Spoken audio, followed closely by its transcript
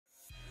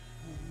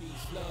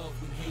love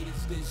when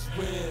haters this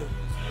real.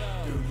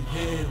 Dirty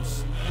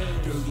Hills,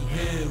 Dirty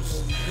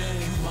Hills.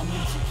 Cue my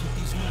music, keep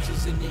these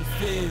losers in they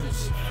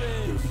feels.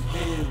 Dirty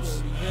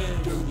Hills,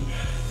 Dirty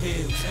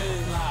Hills.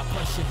 Fly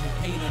pressure and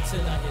pain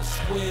until I hear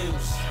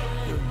squeals.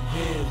 Dirty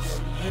Hills,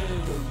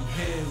 Dirty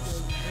Hills.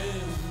 Who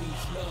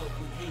needs love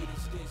when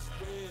haters this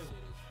real?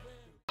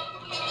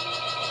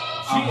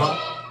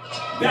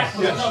 That's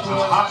what's up,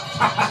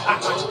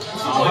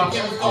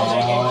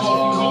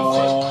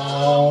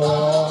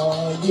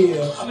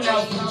 yeah. I'm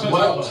announcing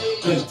well,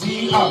 the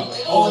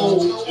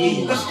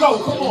D-O-E. Let's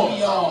go, come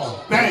on.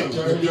 Bang,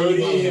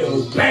 Dirty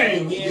Hills.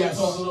 Bang, yes.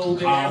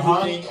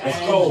 Let's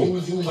go.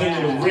 King of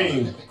the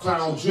Ring,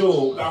 Crown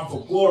Jewel, Bound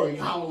for Glory,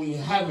 Halloween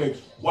Havoc.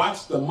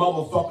 Watch the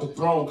motherfucking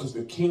throne, because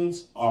the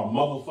kings are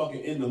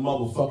motherfucking in the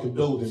motherfucking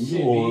building.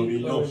 You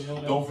already know.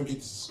 Don't forget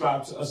to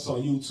subscribe to us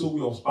on YouTube.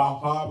 We on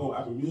Spotify, we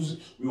on Apple Music.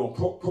 We on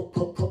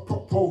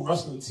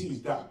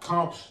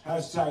ProWrestlingTees.com.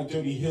 Hashtag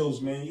Dirty Hills,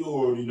 man. You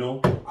already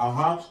know.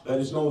 Let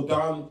us know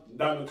down in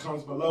the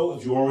comments below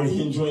if you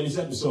already enjoyed this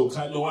episode, because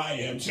I know I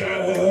am.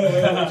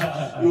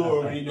 You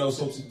already know.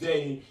 So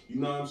today, you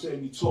know what I'm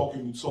saying? We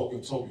talking.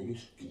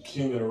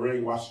 King of the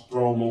Ring, watch the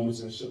throne moments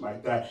and shit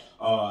like that.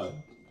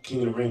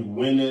 King of the Ring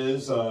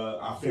winners,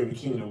 our favorite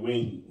King of the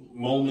Ring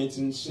moments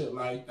and shit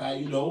like that,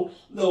 you know.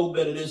 A little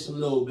bit of this, a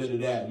little bit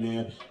of that,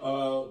 man.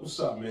 What's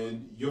up,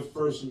 man? Your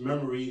first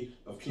memory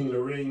of King of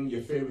the Ring,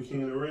 your favorite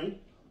King of the Ring?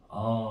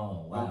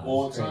 Oh, wow. Of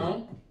all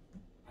time?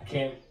 I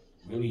can't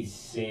really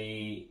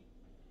say.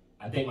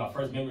 I think my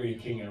first memory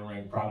of King of the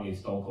Ring probably is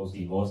Stone Cold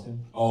Steve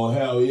Austin. Oh,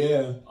 hell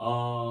yeah.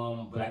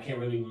 But I can't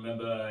really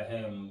remember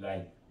him,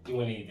 like,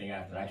 doing anything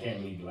after that. I can't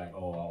really be like,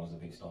 oh, I was a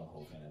big Stone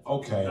Cold fan.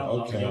 Okay.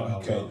 All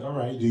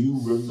right. Do you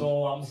remember?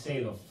 So I'm gonna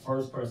say the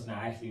first person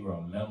I actually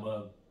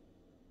remember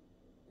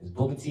is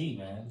Booker T,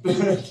 man.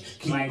 Probably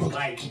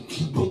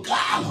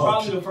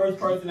the first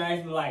person I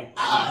actually like.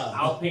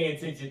 I'll pay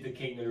attention to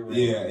King of the Ring.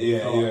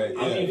 Yeah.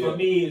 I mean, for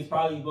me, it's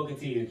probably Booker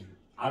T.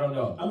 I don't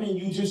know. I mean,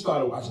 you just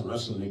started watching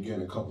wrestling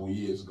again a couple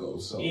years ago,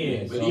 so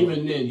yeah. But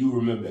even then, you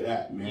remember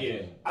that, man.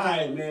 Yeah. All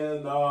right,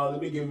 man. Let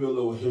me give you a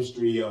little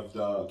history of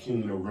the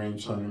King of the Ring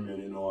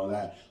tournament and all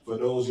that. For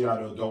those of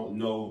y'all that don't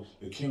know,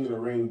 the King of the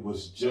Ring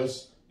was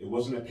just. It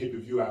wasn't a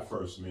pay-per-view at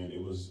first, man.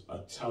 It was a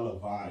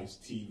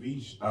televised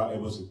TV show.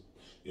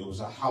 It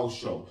was a house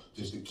show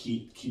just to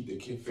keep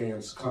the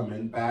fans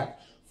coming back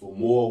for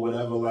more,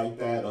 whatever like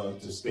that, or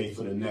to stay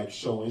for the next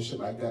show and shit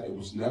like that. It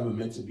was never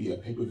meant to be a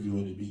pay-per-view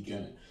in the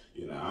beginning.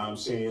 You know what I'm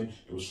saying?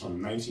 It was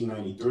from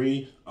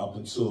 1993 up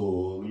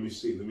until, let me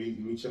see,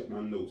 check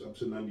my notes. Up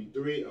to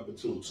 93, up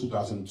until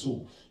 2002.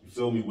 You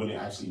feel me? When they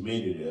actually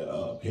made it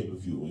a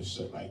pay-per-view and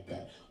shit like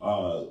that.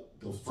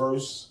 The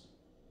first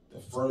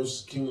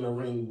King of the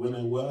Ring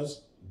winner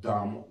was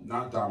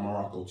not Don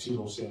Morocco,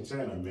 Tito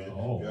Santana, man.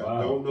 Oh,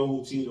 wow. Don't know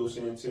who Tito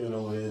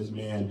Santana is,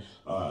 man.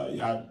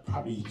 Y'all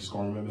probably just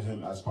gonna remember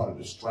him as part of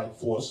the Strike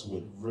Force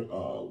with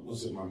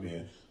what's it, my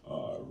man?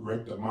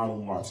 Rick the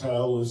Mono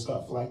Martel and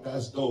stuff like that.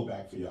 It's dope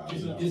back for y'all.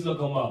 Just look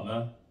him up,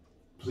 man.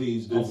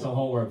 Please do. That's some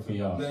homework for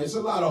y'all. There's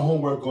a lot of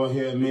homework on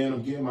here, man.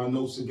 I'm getting my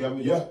notes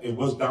together. Yeah, it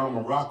was Don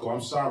Morocco.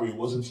 I'm sorry, it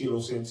wasn't Tito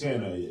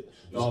Santana.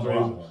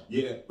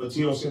 Yeah, but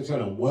Tito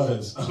Santana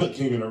was a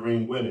King of the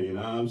Ring winner, you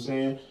know what I'm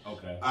saying?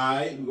 Okay. All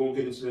right, we're going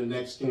to get into the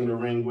next King of the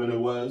Ring winner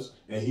was,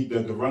 and he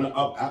did the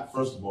runner-up at,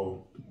 first of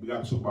all, we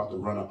got to talk about the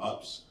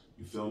runner-ups,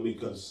 you feel me?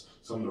 Because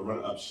some of the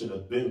runner-ups should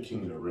have been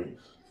King of the Ring.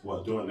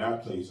 Well, during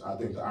that place, I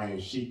think the Iron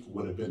Sheik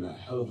would have been a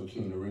hell of a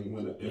King of the Ring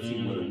winner if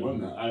he would have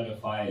won that. I'd have been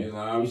fired. You know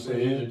what I'm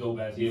saying? He's a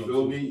dope-ass heel, you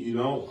feel me? You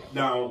know?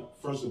 Now,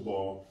 first of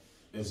all,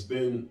 it's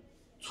been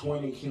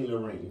 20 King of the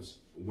Rings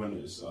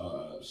winners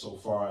so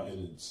far,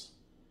 and it's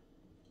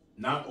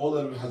not all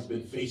of them has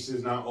been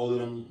faces, not all of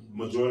them,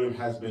 majority of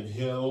them has been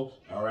heel.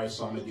 All right,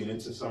 so I'm going to get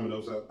into some of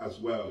those as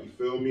well. You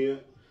feel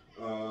me?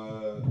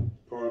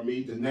 Pardon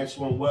me. The next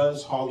one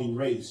was Harley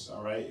Race,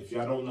 all right? If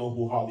y'all don't know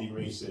who Harley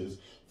Race is,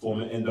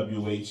 former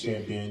NWA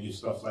champion, and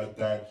stuff like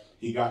that,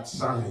 he got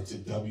signed to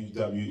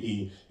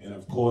WWE, and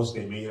of course,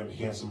 they made him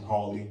Handsome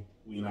Harley.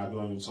 We're not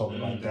going to talk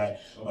about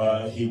that.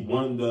 Okay. He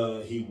won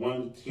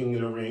King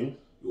of the Ring.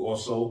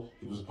 Also,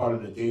 he was part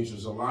of the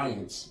Dangerous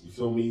Alliance, you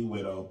feel me,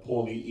 with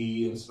Paulie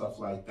E and stuff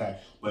like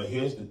that. But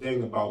here's the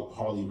thing about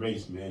Harley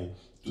Race, man.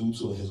 Due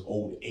to his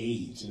old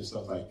age and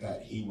stuff like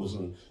that, he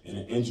wasn't in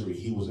an injury.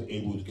 He wasn't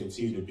able to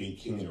continue to be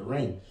King of the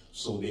Ring.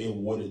 So they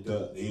awarded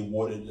the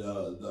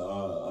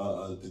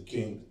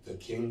King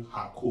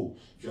Haku.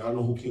 If y'all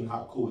know who King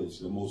Haku is,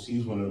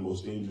 he's one of the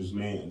most dangerous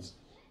mans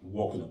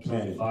walking the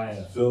planet.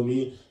 Fire. Feel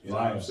me? You know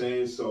what I'm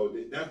saying? So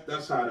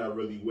that's how that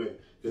really went.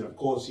 Then of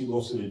course he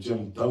lost to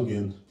Jim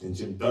Duggan. Then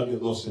Jim Duggan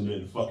lost to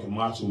the fucking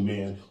Macho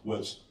Man,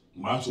 which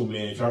Macho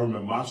Man, if y'all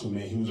remember Macho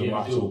Man, he was a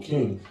Macho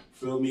King.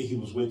 Feel me? He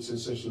was with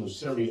Sensational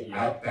Sherry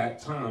at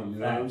that time. You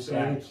know what I'm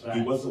saying?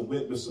 He wasn't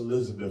with Miss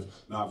Elizabeth.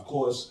 Now, of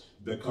course,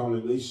 the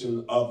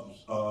culmination of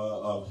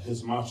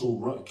his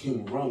Macho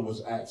King run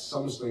was at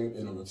SummerSlam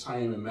in a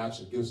retirement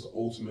match against the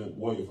Ultimate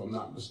Warrior, if I'm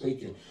not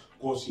mistaken.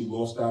 course, he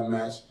lost that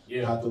match.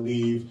 Yeah. Had to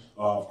leave.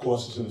 Of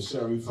course, it's in the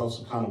series. He felt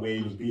some kind of way.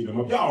 He was beating him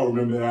up. Y'all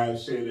remember that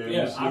shit? And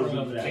Yeah, I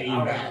remember that.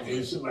 Came back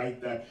and shit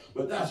like that.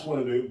 But that's one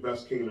of the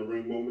best King of the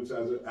Ring moments.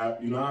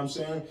 You know what I'm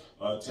saying?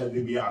 Ted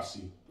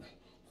DiBiase,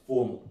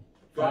 former.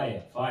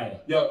 Fire.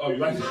 Yeah. Oh, you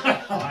like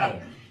that?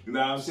 Fire. You know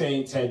what I'm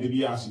saying? Ted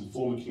DiBiase,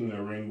 former King of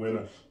the Ring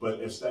winner. But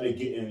instead of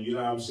getting, you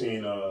know what I'm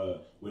saying,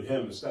 with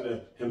him, instead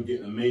of him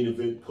getting a main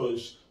event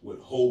push with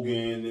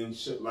Hogan and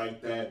shit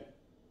like that,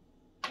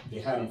 they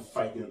had him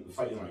fighting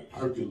like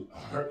Hercules.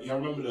 Y'all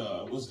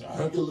remember what's the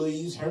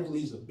Hercules?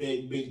 Hercules, the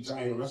big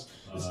giant wrestler.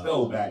 It's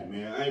still back,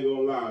 man. I ain't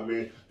gonna lie,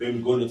 man. They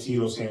would go to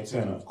Tito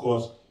Santana. Of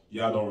course,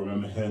 y'all don't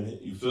remember him.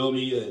 You feel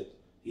me?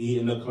 He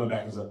ended up coming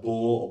back as a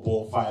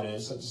bullfighter,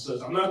 and such and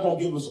such. I'm not gonna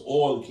give us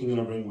all the King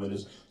of the Ring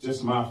winners,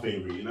 just my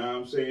favorite. You know what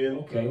I'm saying?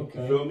 Okay. You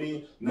feel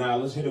me? Now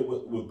let's hit it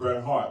with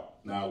Bret Hart.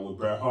 Now with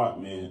Bret Hart,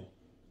 man,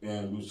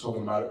 and we was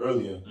talking about it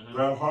earlier.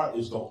 Bret Hart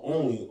is the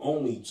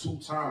only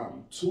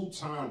two-time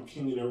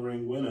King of the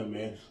Ring winner,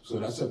 man. So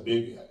that's a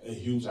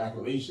huge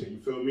accolade. You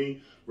feel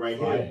me? Right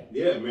here.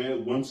 Yeah,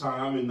 man. One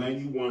time in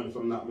 '91, if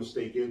I'm not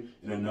mistaken,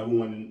 and another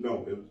one.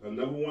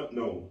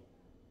 No.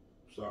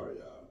 Sorry,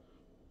 y'all.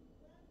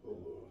 Oh,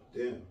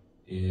 damn.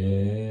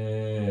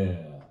 Yeah.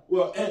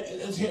 Well,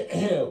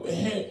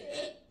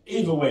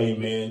 either way,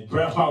 man,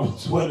 Bret Hart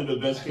was one of the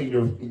best King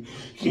of the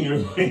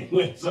Ring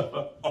winners.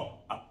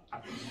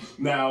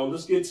 Now,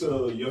 let's get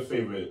to your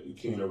favorite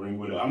King of the Ring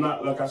winner. I'm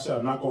not going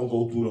to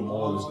go through them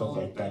all and stuff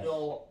like that. You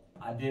know,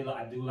 I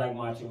do like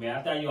Macho Man.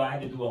 I thought, I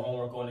had to do a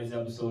homework on this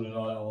episode and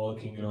all the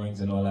King of the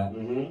Rings and all that.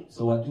 Mm-hmm.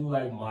 So I do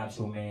like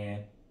Macho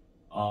Man.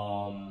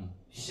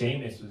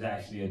 Sheamus was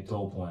actually a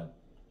dope one.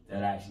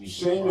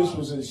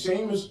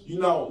 Sheamus, you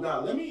know,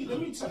 now let me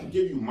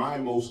give you my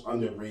most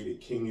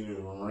underrated King of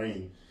the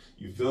Ring.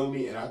 You feel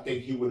me? And I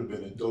think he would have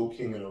been a dope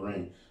King of the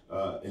Ring.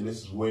 And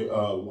this is where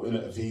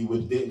if he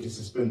didn't get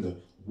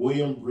suspended.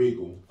 William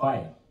Regal.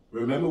 Fire.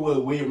 Remember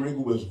when William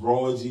Regal was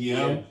Raw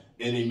GM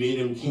and they made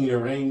him King of the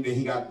Ring? Then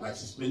he got like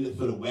suspended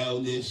for the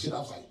wellness shit. I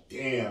was like,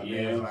 damn,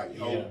 man, like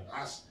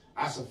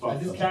that's a fuck.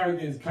 This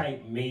character is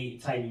type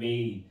made to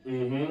be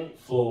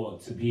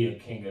a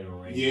King of the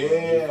Ring.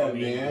 Yeah,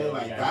 man,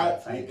 like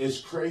that.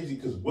 It's crazy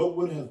because what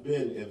would have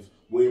been if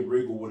William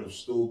Regal would have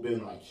still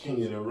been like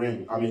King of the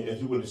Ring? I mean, if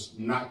he would have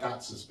not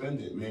got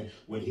suspended, man,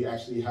 would he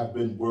actually have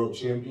been world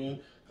champion?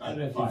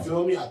 You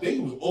feel me? I think he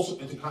was also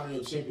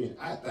Intercontinental Champion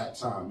at that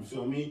time. You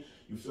feel me?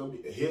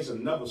 Here's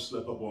another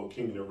slip up on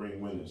King of the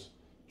Ring winners.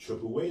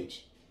 Triple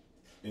H.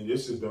 And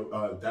this is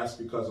that's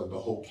because of the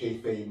whole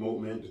kayfabe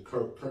movement, the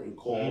curtain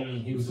call.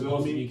 He was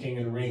supposed to be King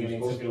of the Ring and they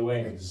took it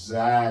away.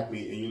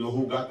 Exactly. And you know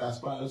who got that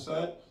spot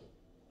inside?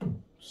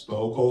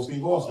 Stone Cold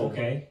Steve Austin.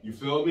 Okay. You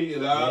feel me? You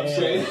know what I'm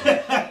saying?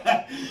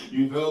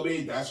 You feel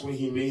me? That's when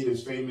he made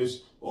his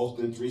famous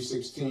Austin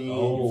 316. Oh, you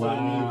feel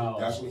wow. me?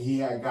 That's when he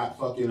had got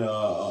fucking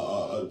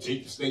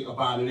take the steak up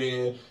out of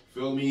there.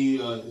 Feel me?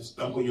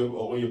 Stump on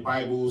your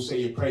Bible, say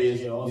your prayers.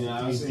 Yeah, you know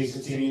what I'm saying?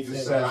 16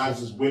 just said, I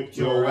just whipped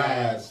your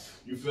ass.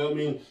 You feel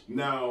me?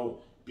 Now,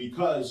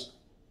 because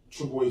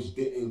Triple H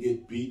didn't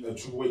get beat,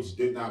 Triple H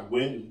did not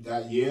win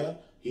that year,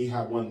 he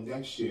had one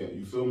next year.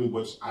 You feel me?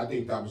 Which I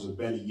think that was a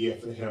better year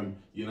for him.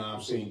 You know what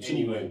I'm saying? Too.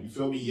 Anyway. You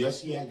feel me?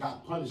 Yes, he had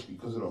got punished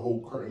because of the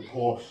whole curtain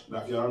call.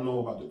 Now, if y'all don't know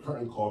about the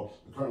curtain call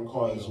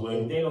is when...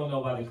 If they don't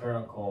know about the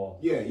curtain call.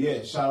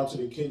 Yeah. Shout out to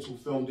the kids who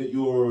filmed it.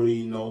 You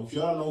already know. If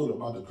y'all know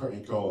about the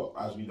curtain call,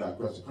 as we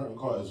digress, the curtain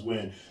call is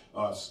when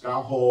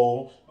Scott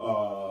Hall,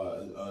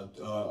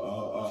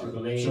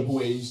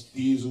 Triple H,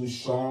 Diesel,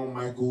 Shawn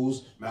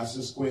Michaels,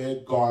 Madison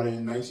Square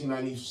Garden,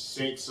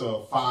 1996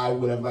 or 5,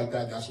 whatever like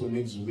that. That's when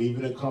niggas were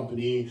leaving the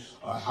company,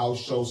 house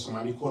show.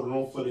 Somebody caught it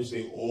on footage.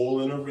 They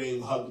all in the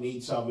ring, hugging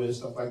each other and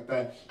stuff like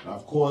that. Now,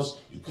 of course,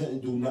 you couldn't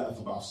do nothing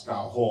about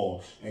Scott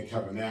Hall and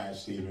Kevin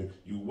Nash, Steven.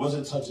 You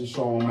wasn't touching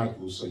Shawn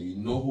Michaels, so you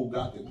know who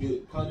got to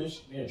get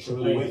punished? Yeah,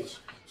 Triple H.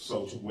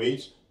 So Triple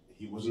H,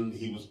 he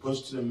was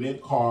pushed to the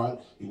mid card.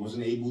 He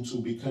wasn't able to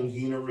become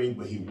King of the Ring,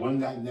 but he won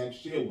that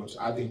next year, which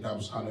I think that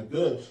was kind of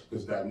good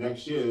because that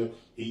next year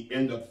he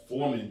ended up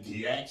forming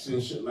DX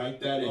and shit like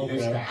that and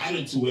his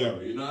Attitude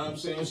Era. You know what I'm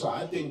saying? So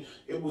I think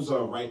it was a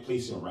right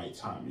place and right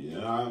time. You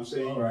know what I'm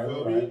saying? All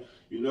right.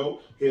 You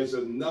know, here's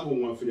another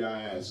one for y'all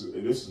ass.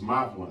 And this is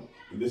my one.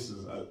 And this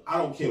is, I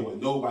don't care what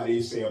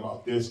nobody say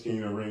about this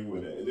King of the Ring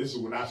with it. And this is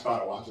when I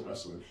started watching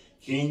wrestling.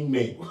 King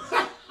Mabel.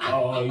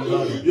 Oh, you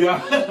love it. Yeah.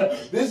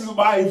 This is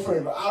my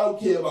favorite. I don't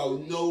care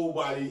about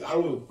nobody. I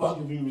don't give a fuck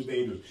if he was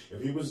dangerous.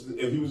 If he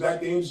was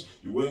that dangerous,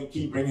 you wouldn't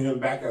keep bringing him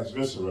back as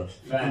Viscera.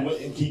 You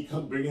wouldn't keep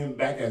bringing him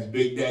back as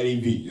Big Daddy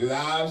V. You know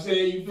what I'm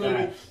saying? You feel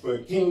me?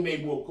 But King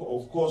Mabel,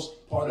 of course,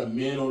 part of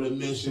Men on a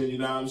Mission, you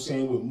know what I'm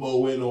saying, with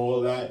Mo and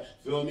all that.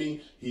 Feel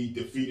me?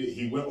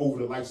 He went over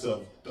the likes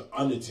of The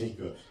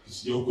Undertaker,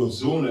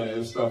 Yokozuna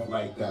and stuff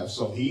like that.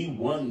 So he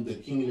won the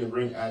King of the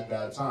Ring at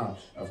that time.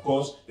 Of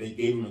course, they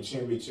gave him a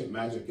championship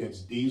match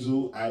against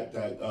Diesel at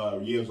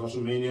that year's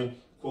WrestleMania.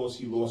 Of course,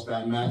 he lost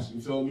that match,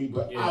 you feel me?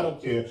 But I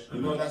don't care.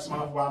 You know, that's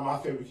why my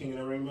favorite King of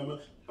the Ring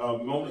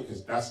moment,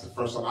 because that's the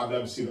first time I've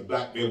ever seen a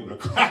black man with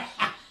a crack.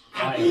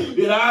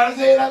 You know what I'm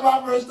saying? That's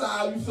my first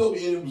time. You feel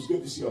me? And it was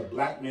good to see a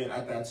black man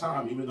at that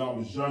time, even though I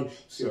was young. To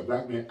see a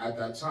black man at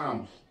that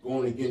time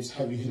going against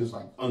heavy hitters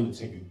like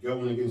Undertaker,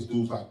 going against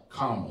dudes like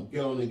Kama,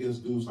 going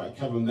against dudes like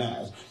Kevin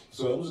Nash.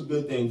 So it was a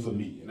good thing for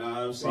me. You know what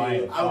I'm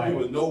saying? I don't care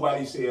what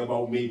nobody say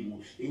about Mabel.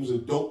 He was a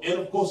dope, and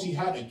of course he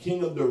had a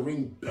King of the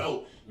Ring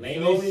belt. The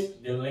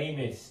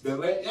lamest. Yo,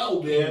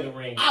 man, the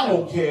ring. I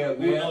don't care,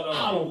 man.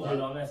 No, I'm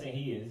not saying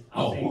he is.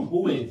 I'm saying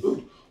who is?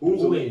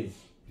 Who is?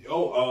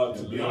 Yo,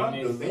 to be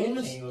honest, the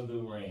lamest King of the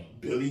Ring.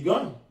 Billy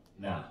Gunn.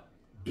 Nah.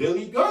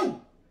 Billy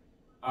Gunn.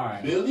 All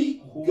right.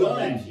 Billy Who Gunn. won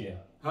last year?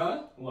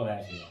 Huh? Who won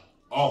last year?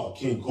 Oh,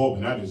 King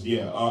Corbin. That is,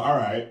 yeah. All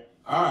right.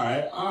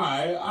 Not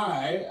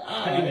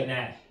even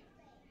that.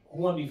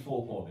 Who won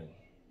before Corbin?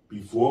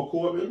 Before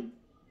Corbin?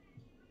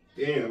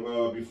 Damn,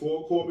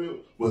 before Corbin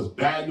was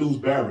Bad News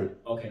Barrett.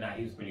 Okay,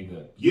 he was pretty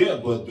good. Yeah,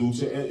 but due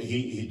to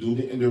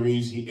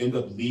injuries, he ended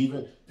up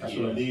leaving. That's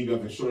what the League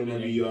of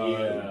Extraordinary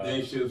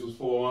Nations was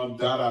for him.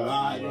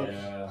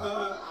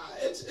 Yeah.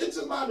 It's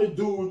a lot of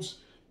dudes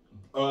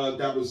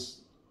that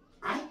was.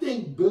 I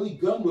think Billy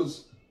Gunn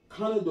was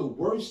kind of the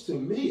worst to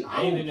me.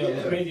 I didn't even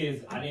know. The crazy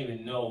is, I didn't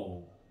even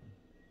know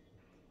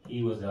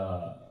he was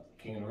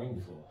King of the Ring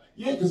before.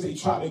 Yeah, because they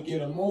tried to get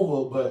him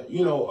over, but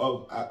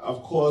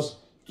of course,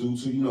 due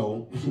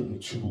to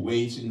Triple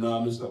H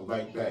and stuff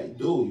like that,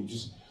 dude, you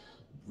just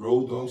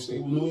Road Dogg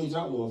Stable, New Age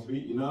Outlaws,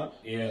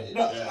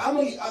 Yeah. I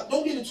mean,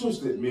 don't get it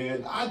twisted,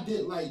 man. I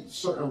did like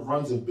certain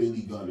runs of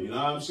Billy Gunn. You know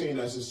what I'm saying?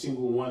 That's a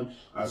single one.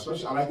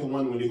 Especially, I like the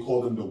one when they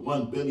called him the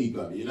One Billy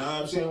Gunn. You know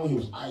what I'm saying? When he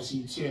was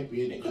IC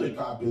champion, they could have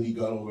got Billy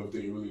Gunn over if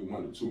they really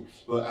wanted to.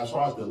 But as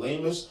far as the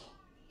lamest,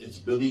 it's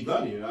Billy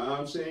Gunn. You know what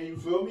I'm saying? You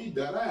feel me?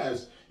 That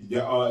ass.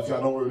 Yeah, if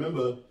y'all don't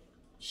remember,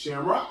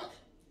 Shamrock.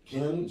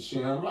 Ken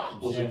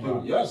Shamrock was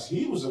yes,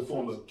 he was a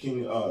former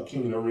King of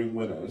the Ring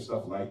winner and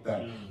stuff like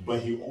that. But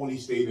he only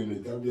stayed in the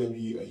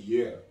WWE a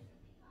year.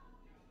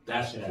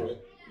 That's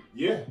it.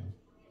 Yeah.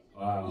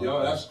 Wow.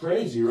 Yo, that's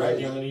crazy, right?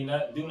 Can't really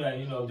not do that,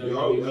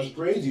 Yo, that's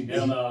crazy.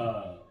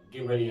 They'll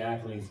get ready to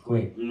accolades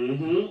quick.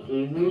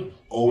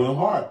 Owen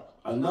Hart,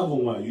 another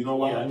one. You know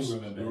what? Yeah,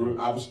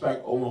 I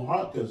respect Owen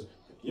Hart because,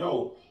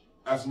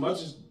 as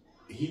much as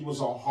he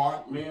was a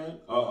Hart man,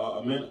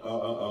 a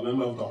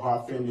member of the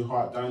Hart family,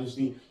 Hart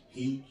dynasty,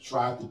 he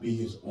tried to be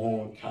his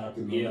own character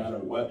no matter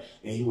what,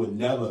 and he would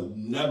never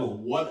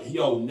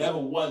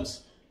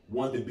once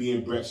wanted to be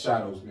in Brett's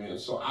shadows, man.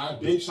 So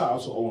big shout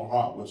out to Owen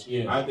Hart, which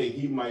I think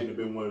he might have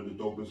been one of the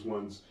dopest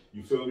ones.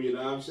 You feel me? You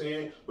know what I'm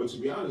saying? But to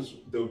be honest,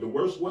 the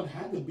worst one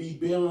had to be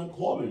Baron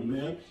Corbin,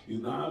 man. You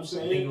know what I'm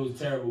saying? I think it was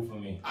terrible for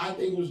me. I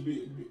think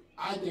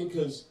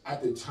because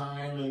at the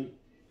time, and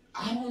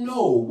I don't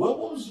know what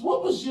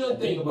was your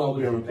thing about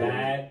Baron Corbin?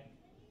 Bad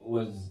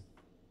was.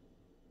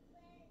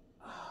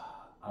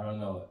 I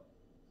don't know.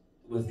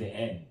 Was the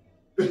end.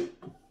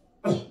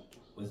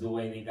 Was the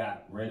way they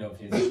got rid of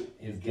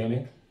his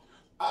gimmick.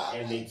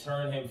 And they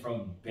turned him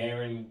from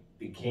Baron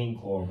the King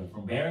Corbin.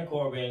 From Baron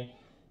Corbin,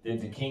 then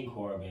to King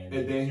Corbin.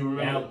 And then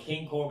now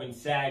King Corbin,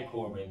 Sad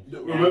Corbin.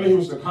 Remember he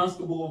was the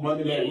constable of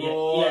Monday Night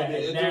Raw.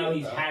 And now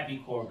he's Happy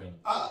Corbin.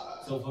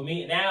 So for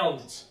me, now,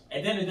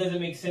 and then it doesn't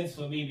make sense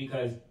for me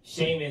because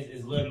Sheamus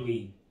is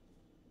literally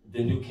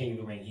the new King of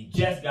the Ring. He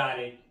just got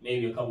it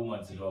maybe a couple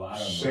months ago. I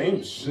don't know.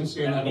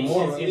 Shinsuke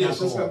Nakamura.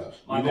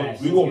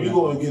 We're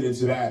going to get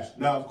into that.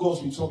 Now, of course,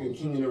 we're talking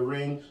King of the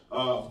Ring.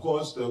 Of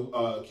course,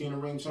 the King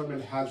of the Ring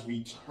tournament has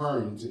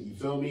returned. You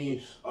feel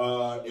me?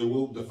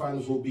 The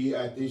finals will be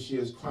at this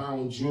year's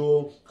Crown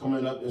Jewel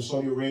coming up in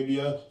Saudi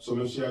Arabia. So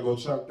make sure you go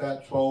check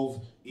that.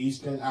 12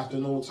 Eastern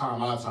afternoon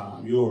time, our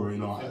time. You already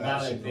know how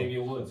that shit.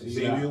 Xavier Woods.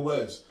 Xavier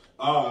Woods.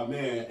 Oh,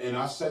 man, and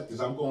I said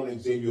this. I'm going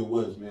to Xavier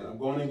Woods, man. I'm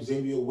going to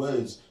Xavier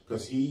Woods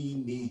because he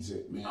needs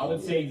it, man. I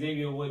would say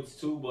Xavier Woods,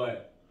 too,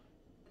 but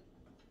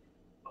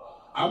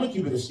I'm going to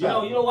keep it a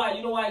step. You know why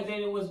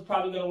Xavier Woods is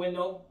probably going to win,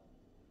 though?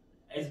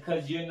 It's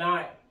because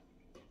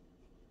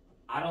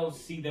I don't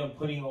see them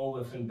putting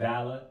over Finn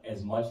Balor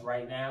as much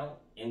right now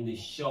in the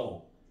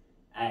show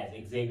as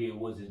Xavier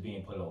Woods is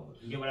being put over.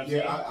 You get what I'm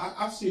saying? Yeah,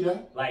 I see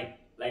that. Like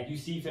you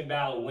see Finn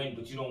Balor win,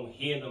 but you don't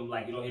hear them,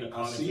 you don't hear the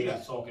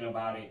commentators talking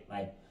about it.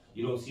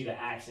 You don't see the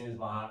actions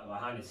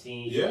behind the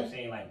scenes. You know what I'm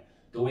saying?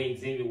 The way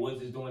Xavier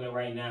Woods is doing it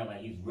right now,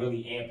 he's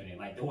really amping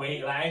it. The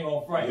way, I ain't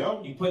gonna front.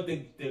 Yep. You put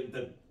the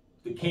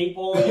cape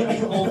on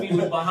and Kofi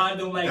was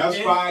behind him That's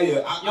this.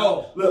 Fire.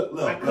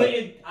 Look. I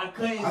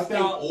couldn't I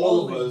think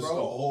all of us, the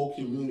whole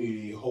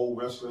community, the whole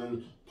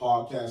wrestling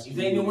podcast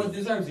Xavier Woods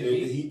deserves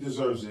it. He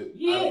deserves it.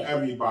 Yeah.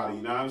 Everybody,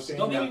 you know what I'm saying?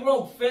 Don't get me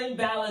wrong, Finn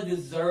Balor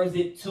deserves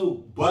it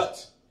too.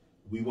 But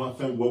we want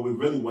Finn. What we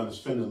really want is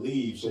Finn to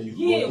leave so you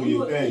can go do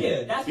your thing.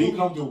 Yeah, be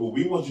comfortable.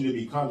 We want you to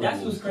be comfortable.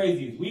 That's what's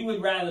crazy. We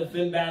would rather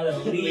Finn Balor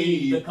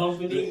leave the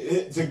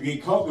company to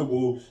get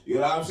comfortable. You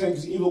know what I'm saying?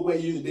 Because either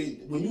way,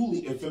 when you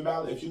leave, if Finn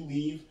Balor, if you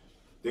leave,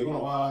 they're gonna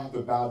all have to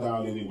bow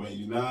down anyway.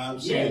 You know what I'm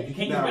saying? Yeah, the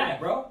king is back,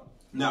 bro.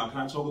 Now, can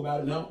I talk about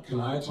it now? Can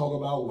I talk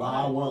about why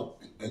I want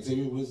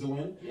Xavier Woods to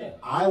win? Yeah.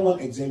 I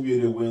want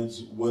Xavier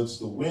Woods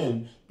to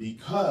win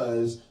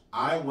because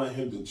I want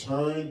him to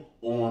turn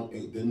on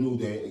the New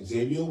Day,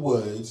 Xavier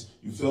Woods,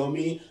 you feel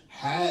me?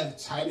 Have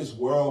Titus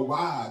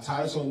Worldwide,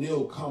 Titus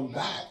O'Neil come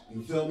back,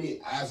 you feel me?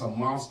 As a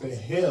Monster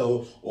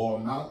Hill or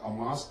a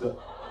Monster...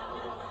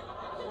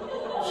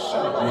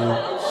 Shut up,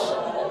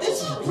 man.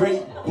 This is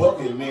great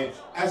booking, man.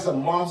 As a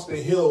Monster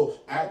Hill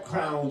at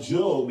Crown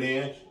Jewel,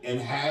 man,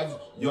 and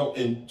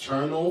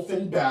turn on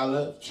Finn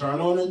Balor, turn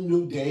on a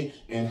New Day,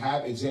 and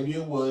have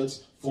Xavier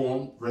Woods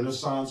form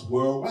Renaissance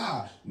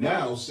Worldwide.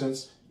 Now,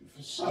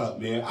 shut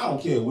up, man. I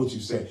don't care what you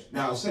say.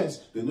 Now, since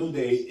the New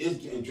Day is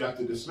getting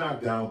drafted to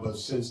SmackDown, but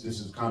since this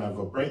is kind of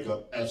a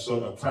breakup as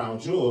sort of Crown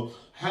Jewel,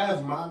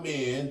 have my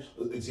man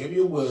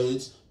Xavier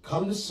Woods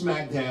come to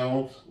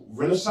SmackDown,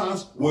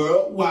 Renaissance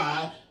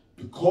Worldwide,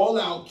 call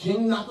out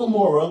King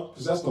Nakamura,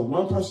 because that's the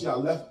one person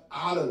y'all left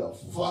out of the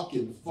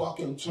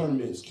fucking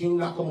tournament. It's King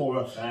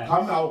Nakamura. Nice.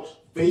 Come out,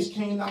 face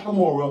King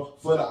Nakamura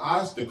for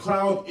the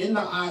crown in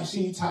the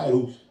IC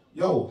title.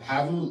 Yo,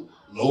 have him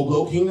low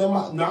blow King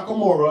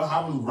Nakamura,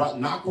 have him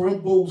knock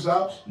Red Bulls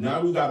out.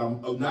 Now we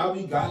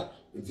got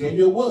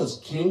Xavier Woods,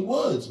 King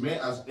Woods, man,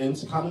 as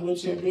Intercontinental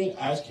Champion,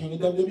 as King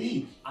of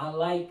WWE. I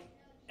like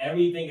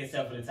everything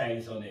except for the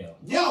Titus O'Neil.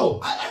 Yo,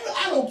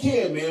 I don't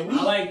care, man.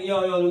 Don't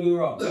get me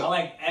wrong. Look, I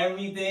like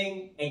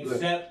everything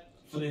except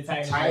for the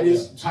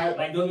Titus.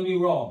 Like, don't get me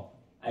wrong.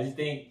 I just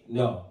think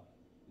no.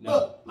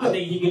 I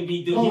think he could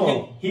he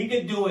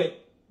could do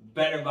it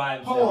better by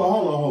himself.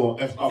 Hold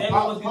on. If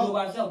Apollo can do it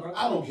by himself, bro.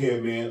 I don't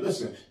care, man.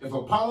 Listen, if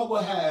Apollo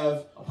will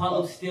have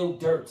Apollo's still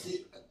dirt.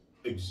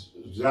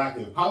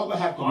 Exactly. If Apollo will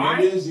have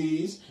Commander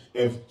Aziz,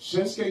 if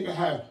Shinsuke can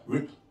have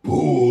Rick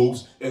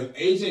Boogs, if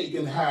AJ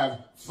can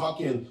have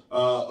fucking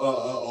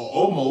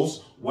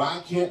almost,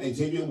 why can't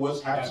Xavier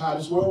Woods have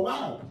Titus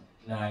Worldwide?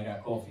 Nah, I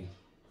got Kofi.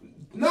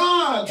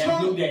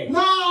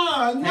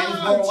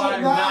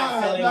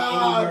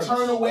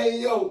 Turn away,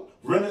 yo.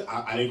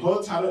 I didn't call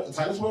it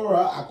Titus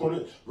Worldwide. I called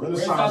it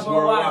Renaissance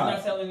Worldwide. I'm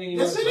not selling any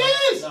yes, it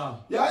is. No.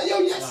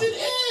 Yes, it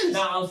is.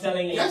 No, I'm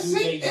selling it. Yes,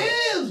 it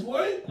is,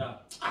 boy. No.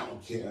 I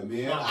don't care,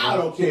 man. I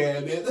don't care,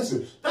 man.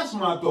 Listen, that's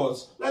my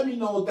thoughts. Let me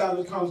know down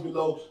in the comments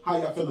below how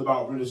y'all feel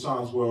about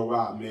Renaissance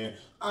Worldwide, man.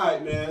 All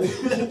right, man.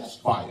 That's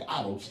fire.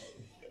 I don't care.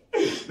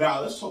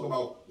 Now, let's talk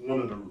about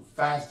one of the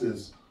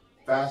fastest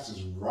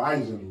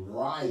rising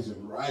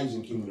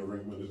King of the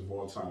Ring winners of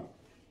all time,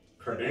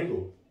 Kurt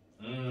Angle.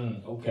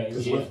 Okay.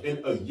 Because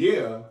within a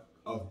year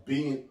of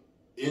being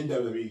in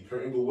WWE,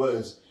 Kurt Angle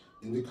was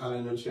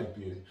Intercontinental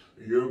Champion,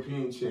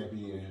 European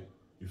Champion,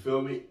 you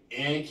feel me?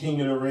 And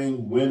King of the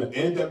Ring winner,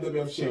 and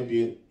WWF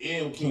Champion,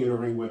 and King of the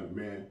Ring winner,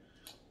 man.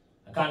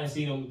 I kind of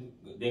see them.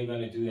 They're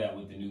gonna do that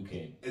with the new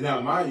kid. And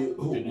now, mind you,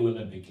 the new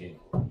Olympic kid.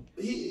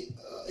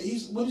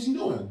 What is he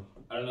doing?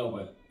 I don't know,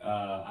 but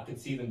I could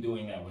see them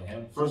doing that with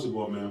him. First of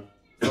all, man.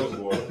 Tell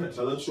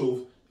the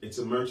truth. It's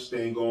a merch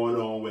thing going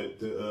on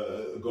with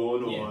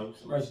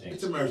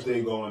It's a merch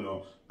thing going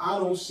on. I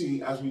don't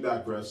see, as we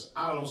digress,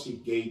 I don't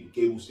see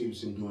Gable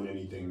Stevenson doing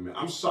anything, man.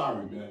 I'm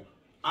sorry, man.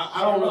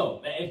 I don't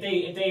know. If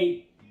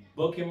they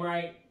book him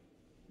right,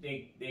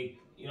 they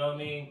you know what I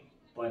mean?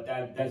 But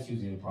that's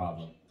usually the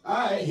problem. All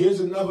right,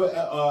 here's another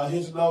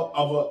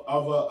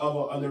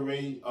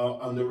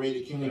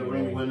underrated King of the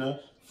Ring winner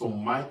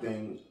from my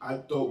thing. I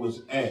thought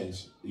was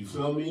Edge. You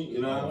feel me?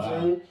 You know what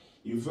I'm saying?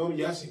 You feel me?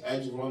 Yes,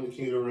 Edge won the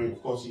King of the Ring.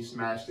 Of course, he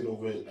smashed it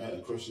over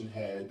at Christian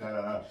Head.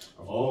 Of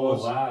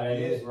course. Wow, that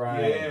is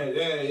right.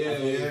 Yeah.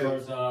 He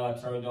first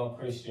turned on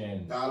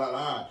Christian.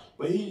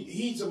 But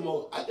he's the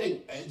most. I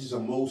think Edge is the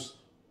most.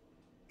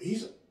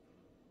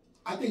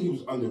 I think he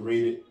was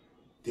underrated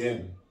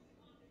then,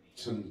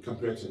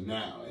 compared to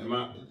now. Am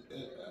I?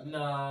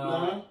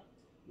 Nah.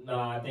 No,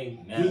 I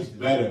think now he's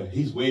better.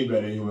 He's way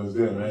better than he was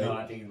then, right? No,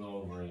 I think he's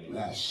overrated.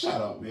 Nah,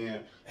 shut up,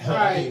 man. All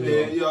right,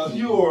 man. Yo,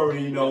 you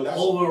already know that's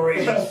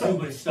overrated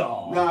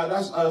superstar. Nah,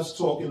 that's us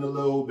talking a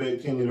little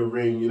bit King of the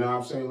Ring. You know what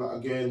I'm saying? Like,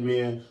 again,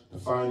 man, the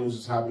finals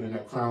is happening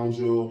at Crown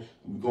Jewel.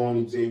 We're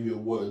going to Xavier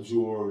Woods.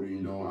 You already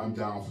know. I'm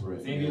down for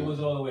it. Xavier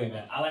Woods all the way,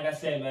 man. Like I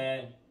said,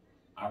 man,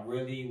 I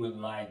really would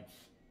like.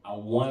 I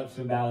want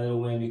Finn Balor to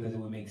win because it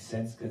would make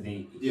sense because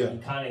he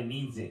kind of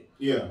needs it.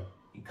 Yeah.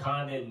 He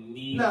kind of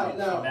needs it. Finn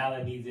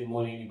Balor needs it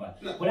more than anybody.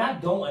 What I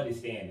don't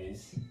understand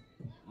is,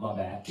 my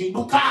bad, is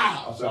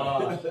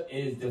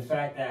the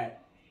fact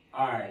that,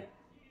 all right,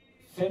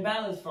 Finn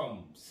Balor's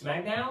from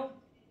SmackDown?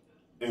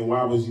 And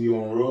why was he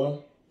on Raw?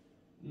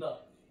 No.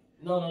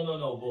 But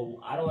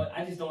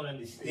I just don't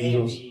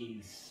understand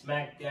the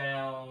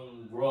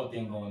SmackDown Raw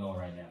thing going on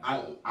right now.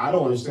 I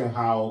don't understand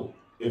how,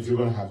 if you're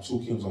going to have two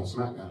kings on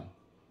SmackDown.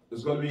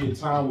 There's going to be a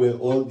time where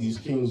all these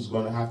kings are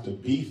going to have to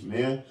beef,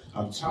 man.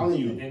 I'm telling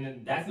you. And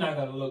then that's not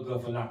going to look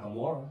good for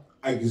Nakamura.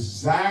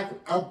 Exactly.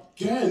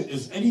 Again,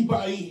 is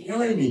anybody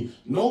hearing me?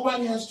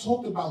 Nobody has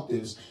talked about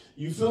this.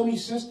 You feel me?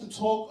 Since the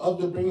talk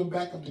of the bringing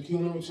back of the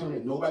Kingdom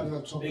Return, nobody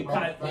has talked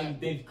about it.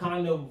 They've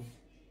kind of...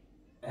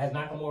 Has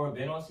Nakamura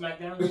been on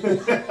SmackDown?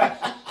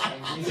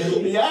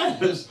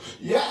 Yes.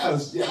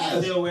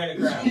 He's still wearing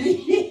the crown.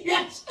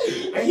 Yes.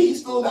 And he's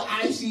still the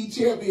IC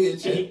champion.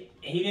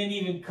 And he didn't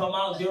even come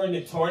out during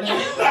the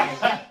tournament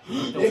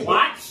to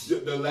watch.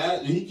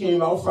 He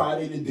came out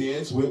Friday to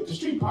dance with the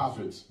Street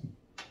Profits.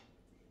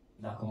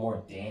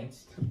 Nakamura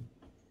danced.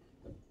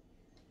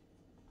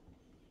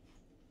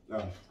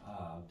 No.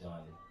 I'm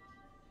done.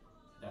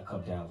 That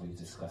cup down, please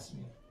disgust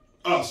me.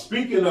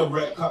 Speaking of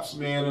Red Cups,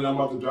 man, and I'm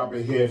about to drop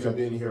it here if I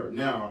didn't hear it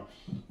now.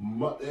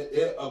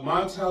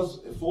 Montez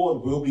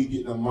Ford will be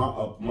getting a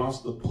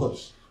monster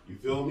push. You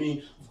feel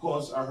me? Of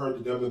course, I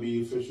heard the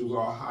WWE officials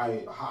are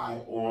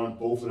high on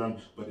both of them,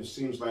 but it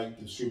seems like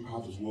the Street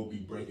Profits will be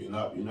breaking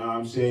up. You know what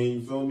I'm saying?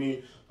 You feel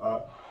me?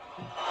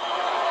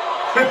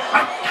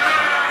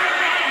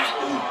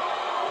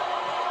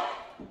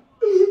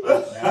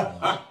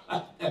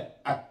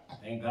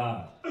 Thank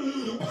God.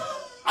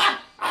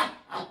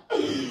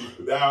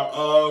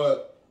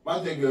 Now, my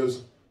thing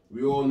is,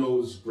 we all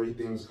know great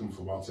things come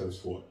from Montez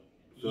Ford.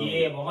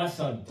 Yeah, but my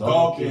son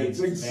Dawkins,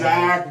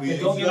 exactly.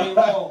 Don't get me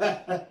wrong.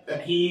 I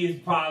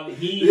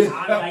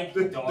like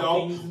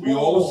Dawkins. We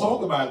always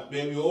talk about it,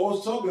 man. We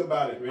always talk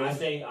about it, man. I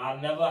say I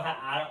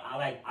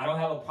don't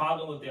have a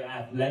problem with their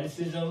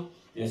athleticism,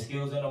 their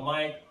skills on the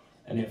mic,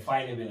 and their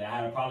fighting ability.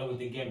 I had a problem with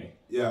the gimmick.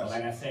 Yes. But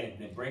like I said,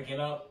 they're breaking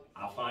up.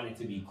 I find it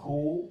to be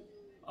cool.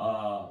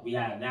 We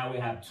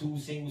have 2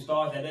 single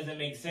stars. That doesn't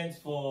make sense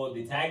for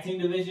the tag team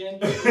division.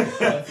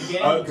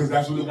 Because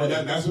that's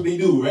what they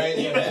do, right?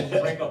 Yeah, they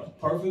break up a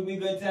perfectly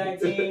good tag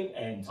team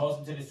and toss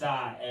them to the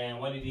side, and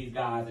one of these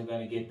guys are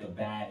gonna get the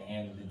bad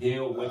end of the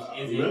deal, which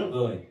isn't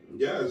good.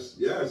 Yes.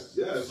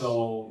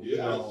 So you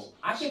know,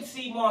 I could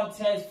see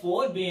Montez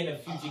Ford being the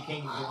future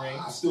king of the ring.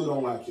 I still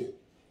don't like it.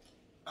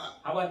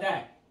 How about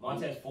that?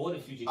 Montez Ford,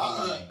 the future king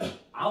of the ring.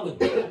 I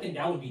think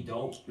that would be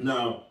dope.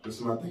 Now, this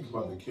is my thing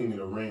about the King of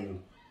the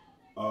Ring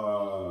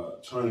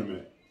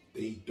tournament.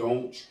 They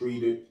don't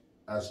treat it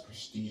as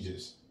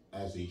prestigious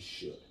as they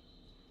should.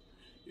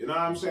 You know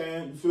what I'm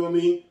saying? You feel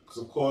me?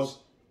 Because of course,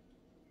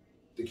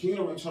 the King of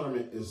the Ring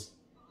tournament is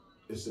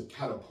a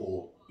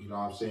catapult. You know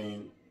what I'm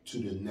saying? To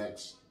the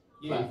next.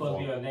 Yeah, you're supposed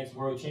to be our next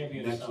world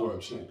champion. Next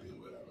world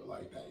champion, whatever,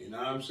 like that. You know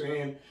what I'm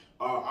saying?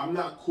 I'm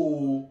not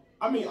cool.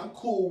 I mean, I'm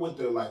cool with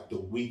the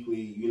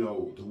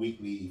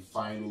weekly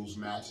finals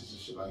matches and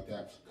shit like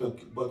that.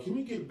 But can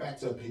we get back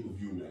to a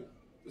pay-per-view, man?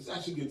 Let's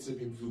actually get to the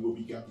pay-per-view where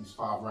we got these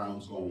 5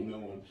 rounds going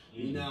on.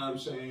 Mm-hmm. You know what I'm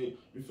saying?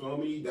 You feel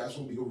me? That's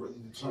when we can really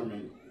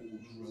determine who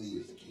really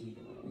is the king.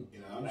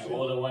 You know what I'm saying?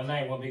 All in one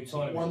night, one big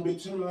tournament. One big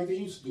tournament like they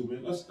used to do,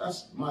 man.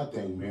 That's my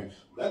thing, man.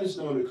 Let us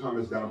know in the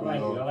comments down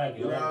below. I like it.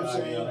 You know what I'm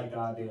saying? I like the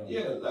idea.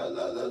 Yeah,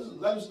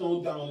 let us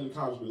know down in the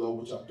comments below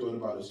what y'all thought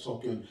about us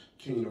talking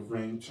King of the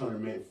Ring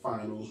tournament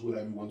finals,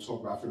 whatever you want to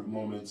talk about for the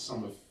moment,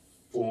 summer,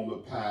 former,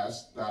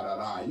 past,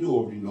 You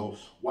already know.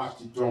 Watch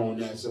the throne.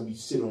 That's how we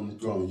sit on the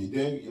throne. You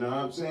dig? You know what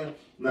I'm saying?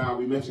 Now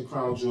we mentioned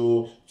Crown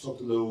Jewel.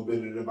 Talked a little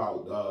bit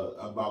about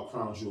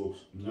Crown Jewel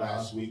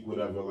last week,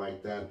 whatever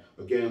like that.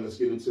 Again, let's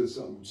get into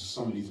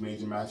some of these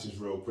major matches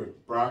real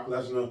quick. Brock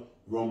Lesnar,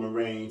 Roman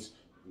Reigns.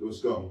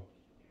 Let's go.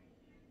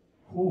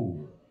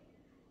 Who?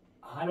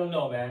 I don't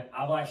know, man.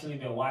 I've actually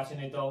been watching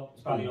it though.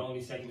 It's probably the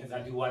only segments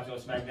I do watch on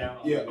SmackDown.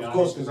 Yeah, of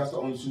course, because that's the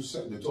only 2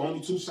 segments. The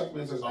only 2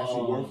 segments that's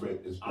actually worth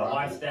it is Brock. I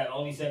watched that.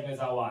 Only segments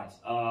I watch.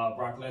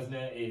 Brock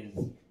Lesnar is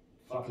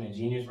fucking a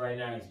genius right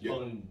now. He's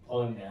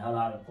pulling the hell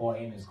out of Paul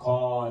Heyman's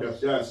card.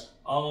 Yes.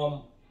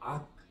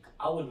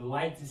 I would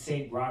like to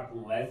say Brock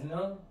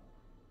Lesnar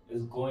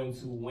is going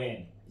to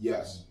win.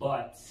 Yes.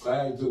 But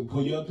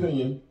put your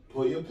opinion.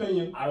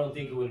 I don't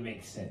think it would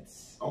make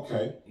sense.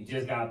 Okay. He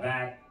just got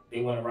back. They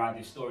want to ride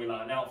this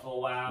storyline out for a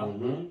while.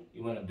 Mm-hmm.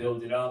 You want to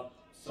build it up.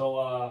 So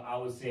I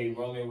would say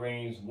Roman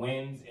Reigns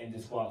wins in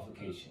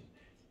disqualification.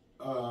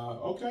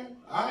 Okay.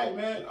 All right,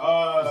 man.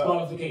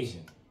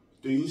 Disqualification.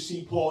 Do you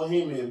see Paul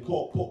Heyman,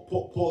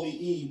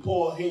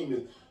 Paul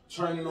Heyman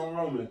turning on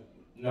Roman?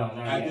 No, not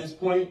yet. At this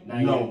point? Not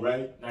no, yet.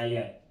 right? Not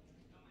yet.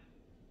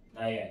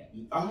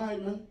 All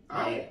right, man. All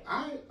right.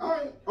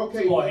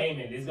 Okay. Paul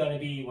Heyman. It's gonna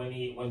be when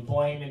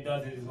Paul Heyman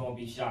does it, it's gonna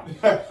be shocking.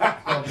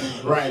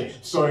 Right.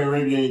 Saudi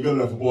Arabia ain't good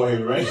enough for Paul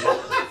Heyman, right? It's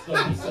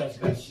gonna be such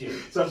good shit.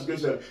 Such good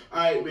shit. All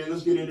right, man.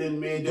 Let's get it in,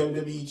 man.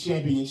 WWE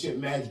Championship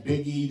match.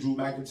 Big E, Drew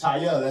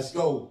McIntyre. Let's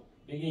go.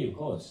 Big E, of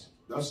course.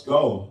 Let's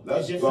go.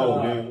 Let's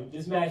go, man.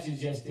 This match is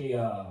just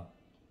a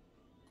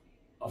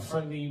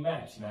friendly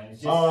match, man.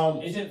 It's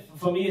just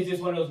for me. It's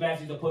just one of those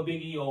matches to put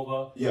Big E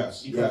over.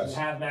 Yes, because you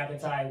have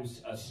McIntyre,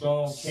 who's a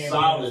strong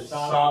champion,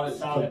 solid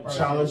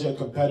challenger,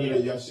 competitor.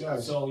 Yeah. Yes.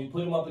 So you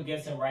put him up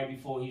against him right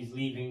before he's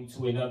leaving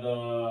to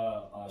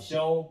another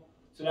show,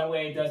 so that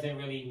way it doesn't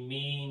really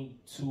mean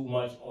too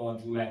much on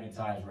Drew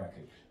McIntyre's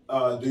record.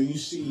 Do you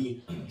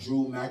see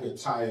Drew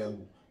McIntyre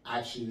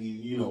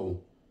actually,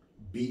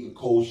 beating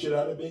cold shit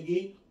out of Big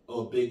E?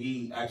 Or Big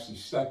E actually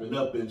stepping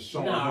up and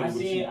showing him? I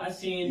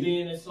see it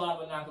being a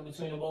slobber knocker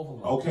between the both of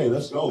them. Okay,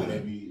 let's go,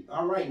 baby.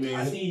 All right, man.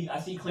 I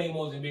see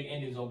claymores and big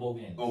endings on both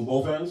ends. On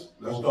both ends?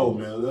 Let's go,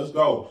 man. Let's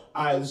go.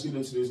 All right, let's get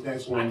into this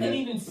next one. I can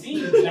even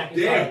see McIntyre.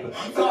 Damn.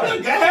 I'm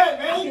sorry. Go ahead,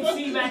 man. I can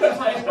see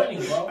McIntyre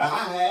winning, bro.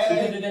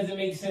 Because it doesn't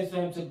make sense for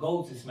him to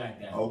go to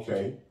SmackDown.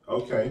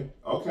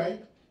 Okay.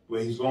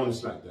 Where he's going to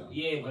SmackDown.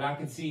 Yeah, but I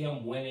could see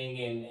him winning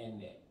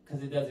and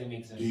because it doesn't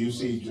make sense. Do you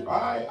see? All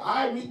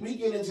right, we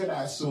get into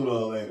that sooner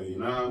or later. You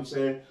know what I'm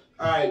saying?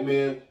 All right,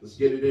 man. Let's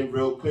get it in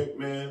real quick,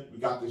 man. We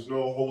got this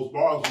no holds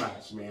barred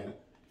match, man.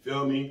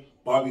 Feel me?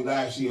 Bobby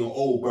Lashley and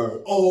Old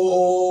Bird.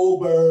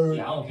 Old Bird.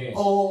 Yeah, I don't care.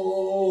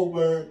 Old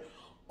Bird.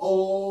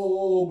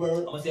 Old Bird.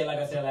 I'm gonna say it like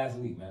I said last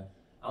week, man.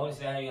 I want to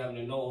say how you having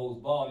a no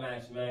holds barred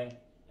match, man,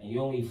 and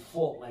you only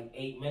fought like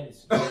 8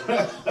 minutes.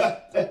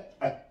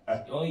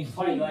 You only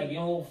fight like you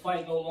don't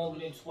fight no longer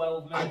than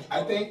 12 minutes.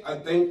 I think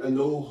a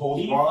no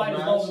holds barred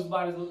match. As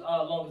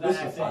long as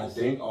I have I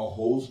think a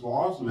holds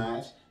barred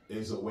match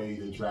is a way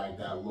to drag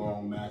that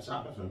long match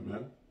out of him,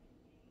 man.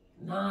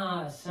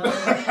 Nah, son.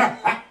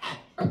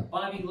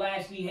 Bobby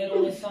Lashley hit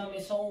on something,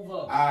 it's over.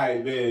 All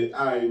right, man.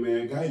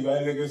 God, you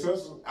got anything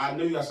else? I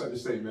know you got something to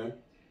say, man.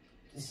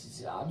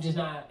 I'm just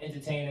not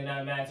entertaining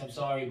that match. I'm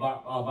sorry,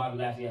 Bobby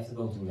Lashley has to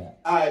go through that.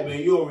 All right, man.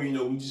 You already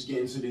know. We just get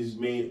into these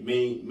main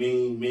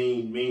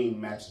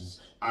matches.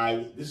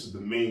 This is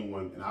the main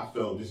one, and I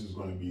feel this is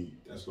going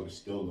to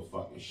steal the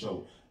fucking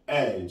show.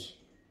 Edge,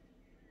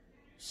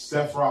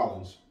 Seth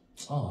Rollins.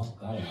 Oh,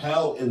 got it.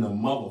 Hell in the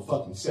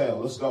motherfucking cell.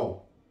 Let's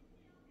go.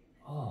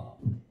 Oh,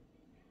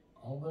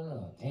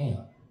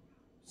 damn.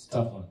 It's a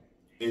tough one.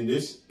 And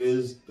this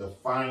is the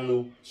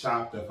final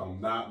chapter, if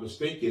I'm not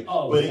mistaken.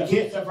 Oh, but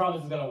Seth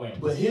Rollins is going to win.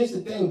 But here's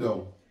the thing,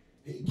 though.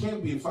 It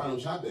can't be the final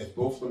chapter if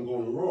both of them go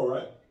on the Raw,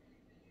 right?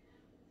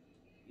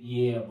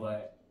 Yeah,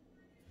 but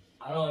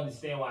I don't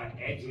understand why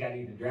Edge got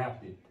either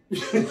drafted.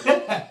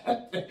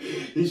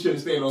 He should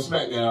have stayed on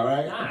SmackDown,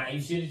 right? Nah, he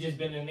should have just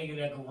been a nigga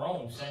that could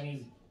roam, son.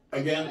 He's...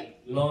 Again,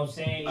 you know what I'm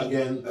saying?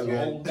 Again.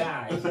 Old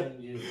guy.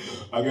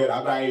 Again,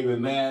 I'm not even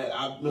mad.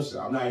 I'm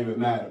not even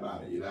mad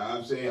about it. You know what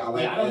I'm saying?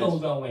 I don't know who's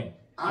going to win.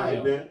 All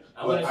right, man.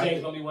 I'm going to say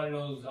it's going to be one of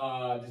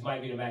those, this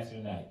might be the match of the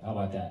night. How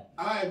about that?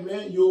 All right,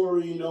 man. You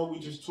already know we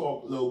just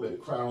talked a little bit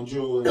of Crown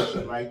Jewel and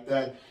shit like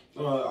that.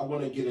 I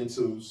want to get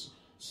into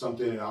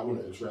something, and I want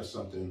to address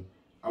something.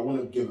 I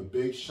want to give a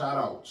big shout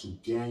out to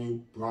Daniel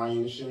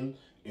Bryan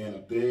and a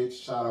big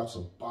shout out to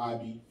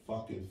Bobby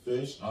fucking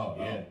Fish. Oh,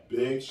 yeah. A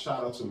big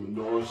shout out to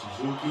Minoru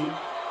Suzuki.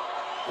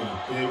 And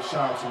a big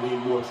shout out to Lee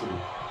Morton.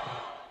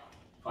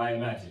 5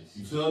 matches.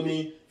 You feel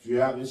me? If you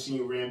haven't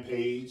seen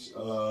Rampage,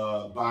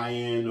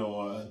 Buy-In,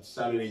 or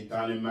Saturday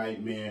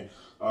Dynamite, man,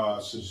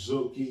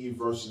 Suzuki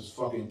versus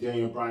fucking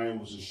Daniel Bryan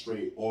was a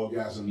straight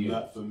orgasm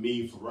nut for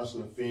me, for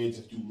wrestling fans.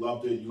 If you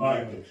loved it, you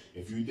liked it.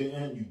 If you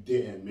didn't, you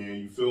didn't, man.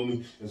 You feel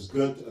me? It's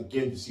good,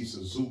 again, to see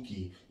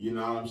Suzuki, you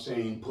know what I'm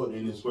saying, putting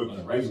in his work.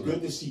 It's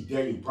good to see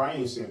Daniel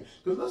Bryan saying,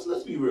 because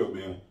let's be real,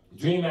 man.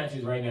 Dream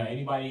matches right now.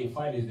 Anybody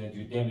fighters that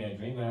you're damn near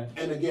dream match.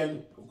 And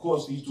again, of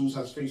course, these dudes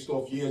have faced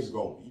off years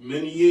ago,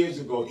 many years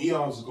ago,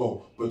 eons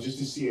ago. But just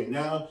to see it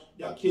now,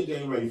 y'all kids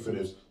ain't ready for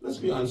this. Let's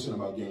be honest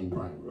about Daniel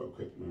Bryan real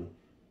quick, man.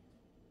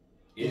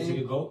 Is he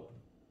the GOAT?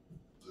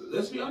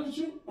 Let's be honest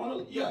with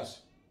you.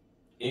 Yes.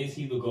 Is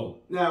he the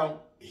GOAT?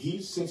 Now,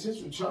 since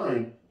his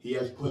return, he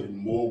has put in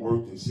more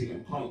work than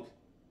CM Punk.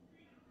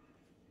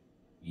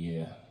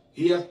 Yeah.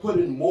 He has put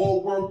in more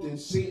work than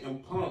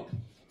CM Punk.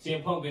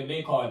 CM Punk been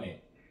mid-carding it.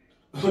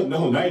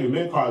 No, not even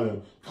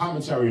mid-carding.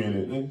 Commentary in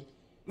it, nigga.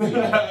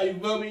 Yeah. You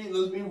feel me?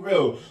 Let's be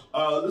real.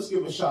 Let's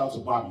give a shout out to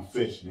Bobby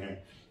Fish, man.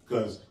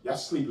 Because y'all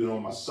sleeping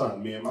on my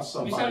son, man. My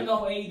son. We shout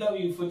out to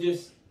AEW for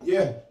just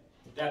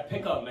that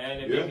pickup,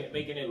 man. And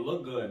making it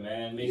look good,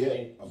 man.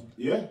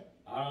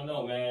 I don't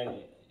know,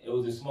 man. It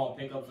was a small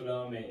pickup for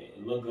them.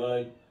 It looked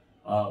good.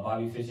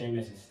 Bobby Fish ain't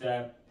missed a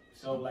step.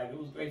 So, like, it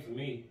was great for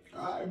me.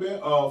 All right, man.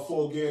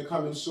 Full Gear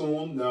coming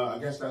soon. I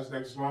guess that's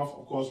next month.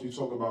 Of course, we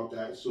talk about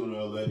that sooner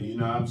or later. You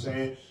know what I'm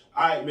saying?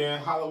 All right, man.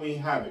 Halloween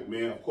Havoc,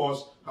 man. Of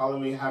course,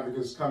 Halloween Havoc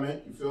is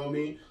coming. You feel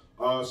me?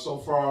 So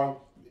far,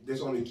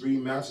 there's only 3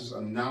 matches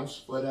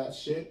announced for that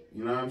shit.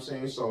 You know what I'm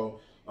saying?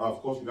 So,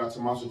 of course, we got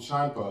Tommaso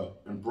Ciampa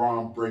and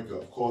Braun Breaker.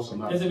 Of course, I'm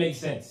not. Doesn't make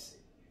sense.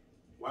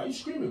 Why are you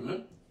screaming,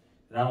 man?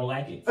 I don't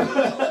like it.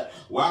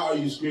 Why are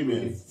you screaming?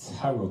 It's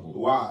terrible.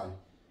 Why?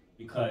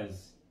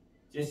 Because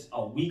just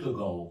a week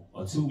ago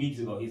or 2 weeks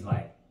ago, he's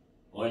like,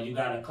 well, you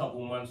got a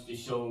couple months to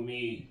show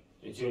me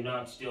that you're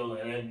not still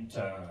an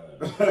intern.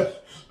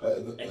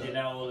 And then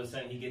now all of a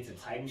sudden he gets a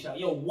title shot.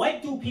 Yo,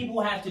 what do people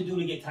have to do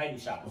to get title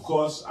shots? Of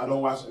course, I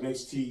don't watch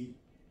NXT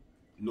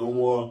no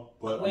more.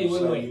 But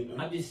wait.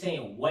 I'm just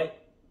saying, what?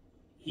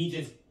 He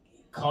just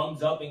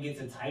comes up and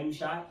gets a title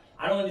shot?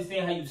 I don't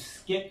understand how you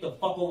skip the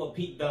fuck over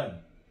Pete Dunne.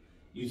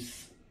 You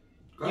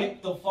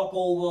skip the fuck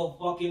over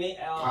fucking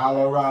Kyle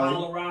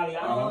O'Reilly.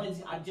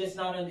 I'm just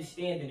not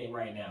understanding it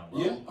right now, bro.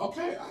 Yeah,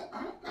 okay.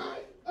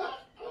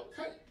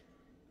 Okay.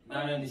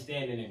 Not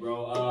understanding it,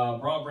 bro.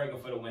 Braun Breaker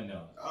for the win,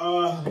 though.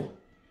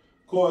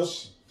 Of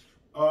course,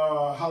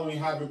 Halloween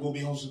Havoc will be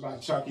hosted by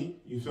Chucky.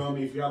 You feel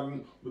me? If you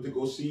haven't went to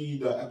go see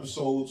the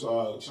episodes,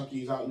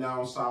 Chucky's out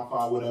now on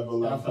Sci-Fi,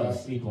 whatever. I fell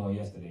asleep on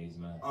yesterday's,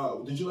 man.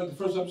 Did you like the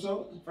first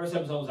episode? First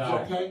episode was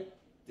out. Okay.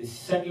 The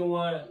second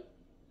one,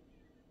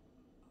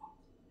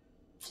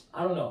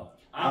 I don't know.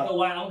 I don't know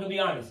why. I'm gonna be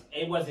honest.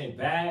 It wasn't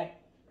bad,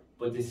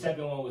 but the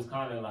second one was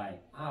kind of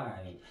like, all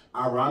right.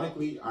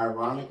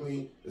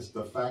 Ironically, it's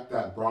the fact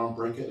that Braun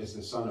Breaker is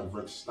the son of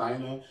Rick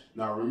Steiner.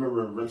 Now,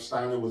 remember, Rick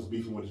Steiner was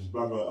beefing with his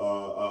brother,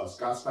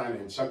 Scott Steiner,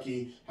 and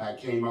Chucky had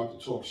came out to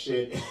talk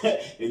shit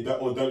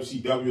on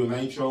WCW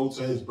Nitro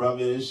to his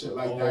brother and shit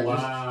like that,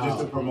 wow. just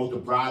to promote the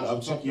bride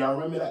of Chucky. I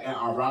remember that, and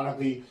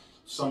ironically,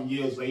 some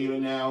years later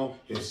now,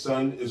 his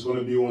son is going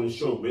to be on the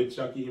show with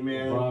Chucky,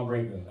 man. Braun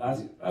Breaker.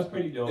 That's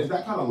pretty dope. Is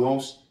that kind of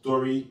long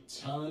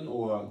storytelling,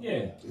 or yeah,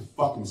 it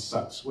fucking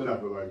sucks?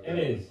 Whatever, like that.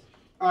 It is.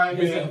 All right,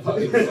 man.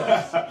 Like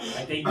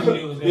they knew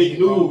it was going to They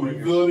knew,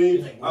 you feel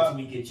me? Like, once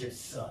we get your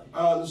son.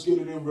 Let's get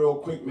it in real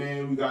quick,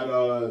 man. We got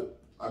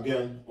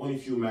again only a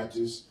few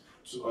matches.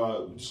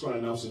 We're just going to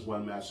announce this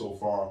one match so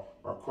far.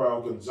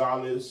 Raquel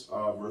Gonzalez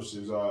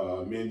versus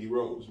Mandy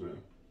Rose, man,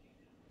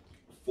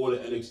 for the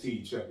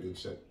NXT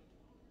Championship.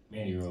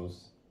 Mandy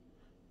Rose.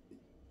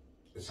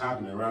 It's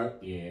happening, right?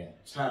 Yeah.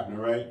 It's happening,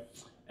 right?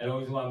 And the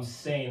reason why I'm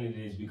saying it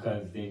is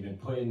because they've been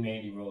putting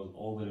Mandy Rose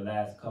over the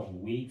last couple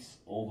weeks,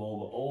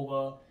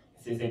 over,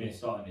 since they've been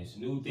starting this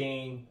new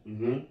thing.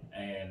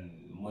 And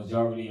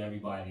majority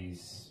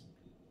everybody's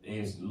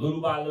is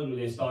little by little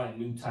they're starting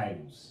new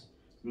titles.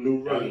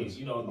 New runs.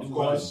 You know, new of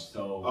course. Runs,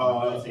 so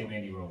I'm gonna say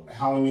Mandy Rose.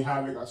 Halloween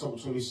Havoc, October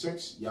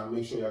 26th. Y'all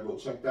make sure y'all go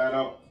check that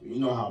out. You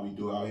know how we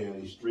do out here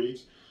in these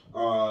streets.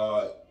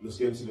 Let's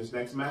get into this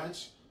next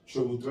match.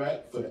 Triple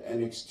threat for the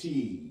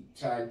NXT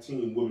Tag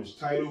Team Women's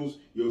titles.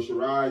 Io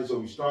Shirai,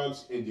 Zoe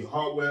Starks, Indy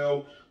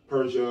Hartwell,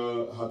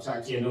 Persia, her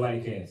tag team. Yeah, nobody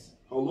cares.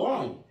 Hold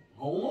on.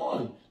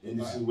 And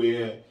this is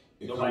where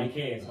nobody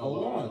cares.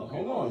 Hold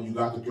on. You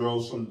got the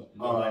girls from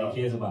nobody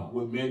cares about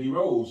with Mandy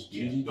Rose,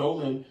 Gigi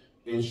Dolan,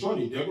 and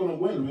Shorty. They're gonna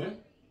win, man.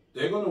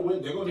 They're gonna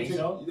win. They're gonna take.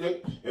 So?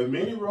 If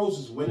Mandy Rose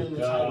is winning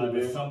the title,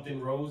 man. Something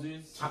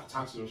Roses.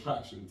 Toxic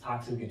Attraction.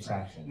 Toxic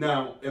Attraction.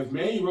 Now, if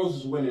Mandy Rose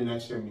is winning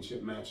that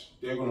championship match,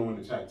 they're gonna win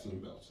the tag team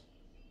belts.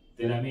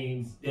 Then that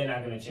means they're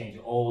not gonna change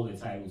all the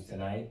titles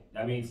tonight.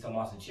 That means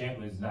Tommaso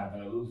Ciampa is not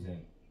gonna lose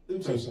then. Let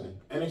me tell you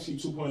something. NXT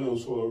 2.0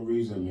 is for a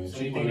reason, man. So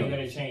you think they're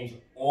gonna change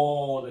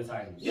all the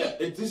titles? Yeah,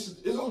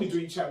 there's only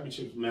 3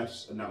 championship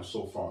matches announced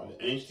so far. The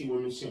NXT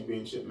Women's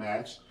Championship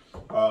match,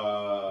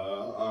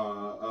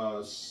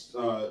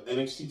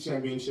 NXT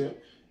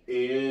Championship,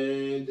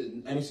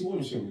 and NXT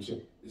Women's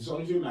Championship. It's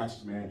only 3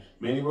 matches, man.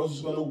 Mandy Rose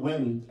is going to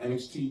win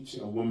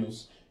NXT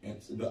Women's,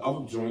 and the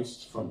other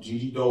joints from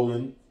Gigi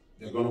Dolan,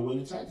 they're going to win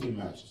the tag team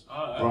matches.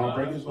 Braun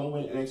Breaker is going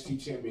to win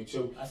NXT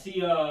Championship. I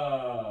see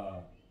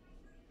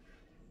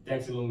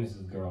Dexter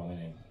Lumis's girl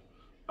winning.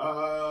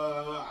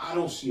 I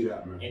don't see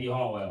that, man. Indy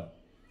Hartwell.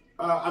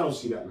 I don't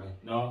see that, man.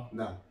 No?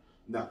 Nah,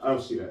 I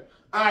don't see that.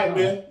 All right,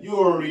 man. You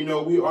already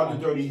know we are the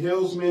Dirty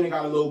Hills, man. They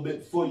got a little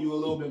bit for you, a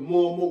little bit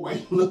more. Why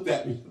you looked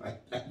at me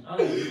like that? All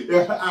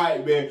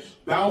right, man.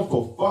 Bound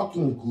for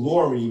fucking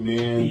glory,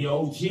 man.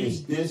 BOG. It's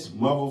this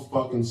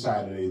motherfucking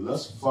Saturday.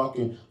 Let's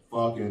fucking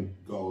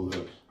go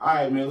look. All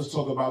right, man. Let's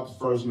talk about the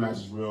first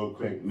matches real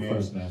quick,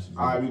 man.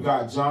 All right, we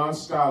got John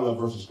Scholar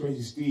versus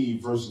Crazy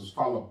Steve versus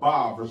Fowler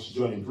Bob versus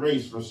Jordan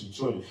Grace versus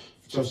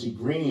Chelsea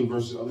Green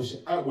versus Alicia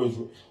Edwards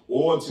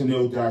or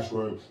Tenille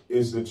Dashwood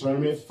is the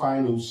tournament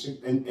final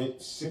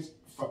intergender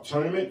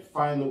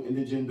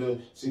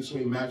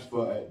 6-way match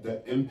for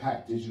the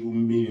Impact Digital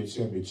Media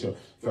Championship.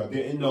 If y'all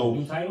didn't know,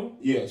 new title?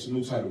 Yeah, it's a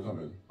new title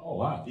coming. Oh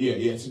wow. Yeah,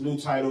 it's a new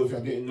title. If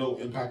y'all didn't know,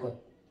 Impact,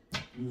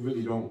 you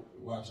really don't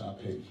watch our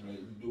page, right?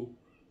 You do.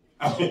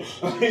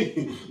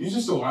 You're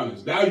just so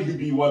honest. Now you can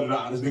be one of the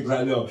honest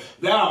niggas I know.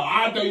 Now,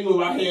 I thought you were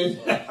my hands.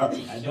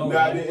 I know.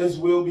 Now, there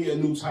will be a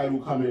new title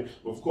coming.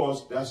 Of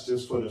course, that's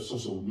just for the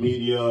social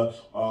media.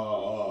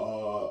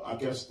 I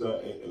guess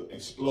the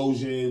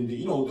explosion,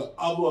 the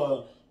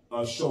other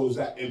shows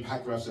that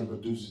Impact Wrestling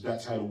produces,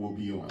 that title will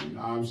be on. You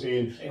know what I'm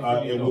saying?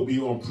 It will be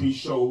on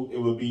pre-show. It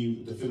will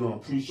be defended on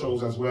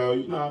pre-shows as well.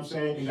 You know what I'm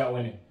saying? You got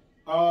winning.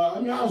 I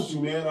mean, honest with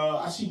you, man.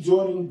 I see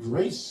Jordan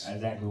Grace.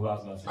 Exactly who I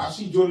was gonna say. I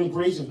see Jordan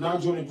Grace. If not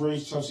Jordan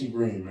Grace, Chelsea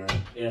Green, man.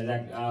 Yeah,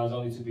 exactly. There's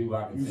only 2 people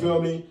I can say. You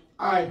feel me?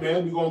 All right,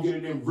 man. We're gonna get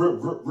it in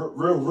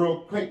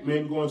real quick,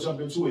 man. We're gonna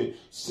jump into it.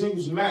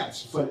 Singles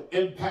match for the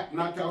Impact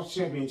Knockouts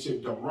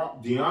Championship.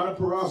 Deonna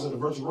Purrazzo, the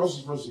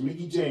Virtuosos versus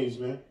Mickie James,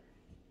 man.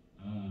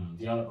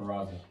 Deonna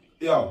Purrazzo.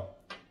 Yo,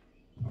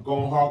 I'm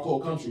going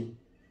hardcore country.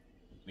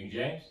 Mickie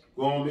James?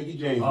 Going Mickie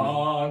James.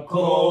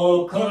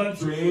 Hardcore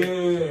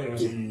country.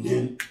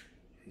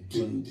 I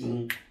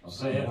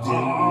said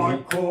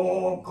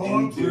hardcore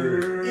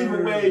country.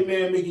 Either way,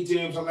 man, Mickie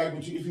James, I like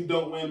what you. If you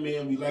don't win,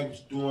 man, we like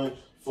what you're doing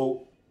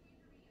for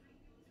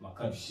my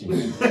country shit.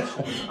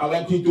 I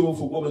like what you're doing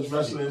for women's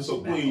wrestling.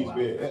 So please,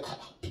 man,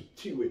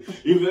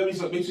 you feel me?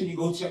 So make sure you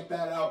go check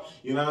that out.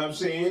 You know what I'm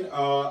saying?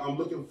 I'm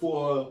looking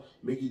for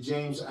Mickie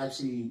James to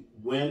actually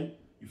win.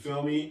 You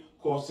feel me?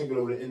 Of course, taking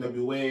over the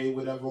NWA,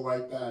 whatever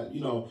like that.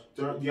 You know,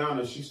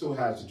 Deonna, she still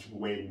has the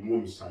Triple-A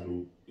women's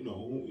title. You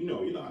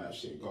know how that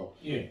shit go.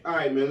 Yeah. All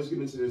right, man. Let's get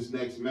into this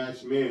next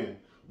match, man.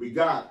 We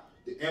got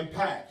the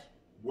Impact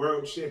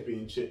World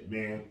Championship,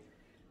 man.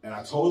 And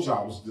I told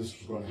y'all this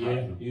was going to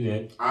happen. Yeah, you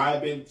did.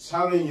 I've been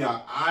telling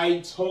y'all.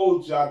 I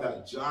told y'all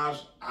that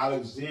Josh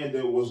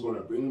Alexander was going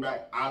to bring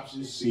back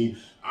option C.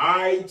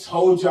 I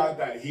told y'all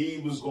that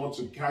he was going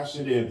to cash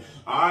it in.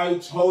 I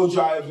told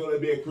y'all it was going to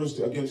be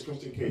against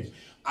Christian Cage.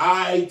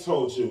 I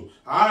told you.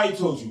 I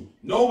told you.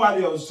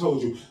 Nobody else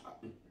told you.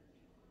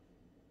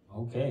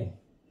 Okay.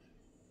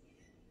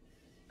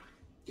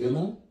 Didn't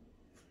I?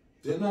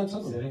 Didn't I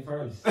tell him? Said it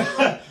first.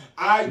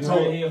 I've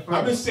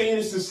been saying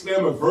this since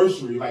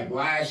Slammiversary, like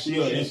last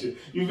year or this year.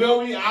 You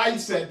feel me? I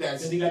said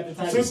that. Since he got the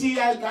title. Since he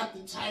had got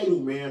the title,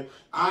 man.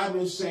 I've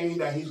been saying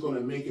that he's going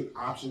to make it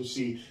option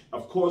C.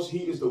 Of course, he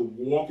is the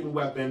walking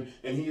weapon,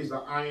 and he is the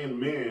Iron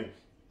Man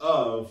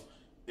of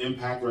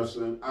Impact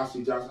Wrestling. I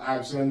see Josh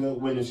Alexander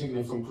winning, taking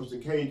it from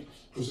Christian Cage.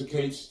 Christian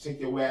Cage, take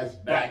your ass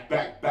back to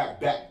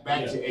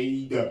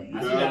AEW.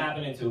 I see that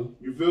happening too.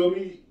 You feel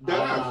me?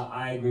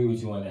 I agree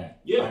with you on that.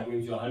 Yeah. I agree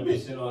with you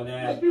 100% on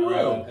that. Let's be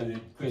real. Because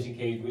Christian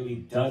Cage really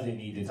doesn't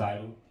need the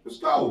title. Let's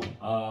go.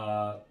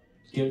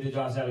 Give it to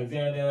Josh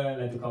Alexander and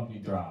let the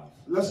company thrive.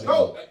 Let's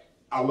go.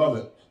 I love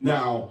it.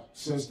 Now,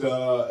 since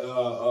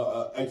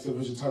the X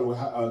Division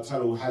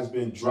title has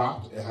been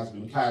dropped, it has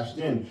been cashed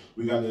in.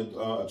 We got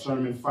a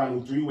tournament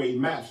final 3-way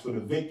match for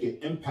the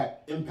vacant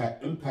Impact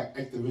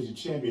X Division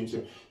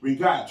Championship. We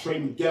got Trey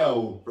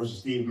Miguel versus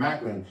Steve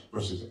Maclin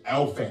versus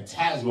El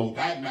Phantasmo.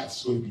 That match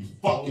is going to be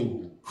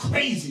fucking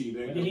crazy,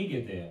 man. When did he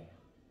get there?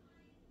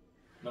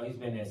 No, he's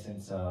been there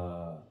since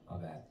I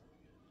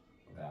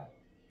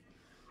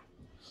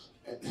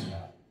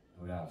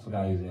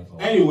forgot he was there for.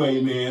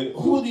 Anyway, man,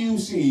 who do you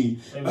see?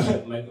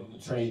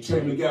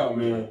 Trey Miguel,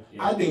 man.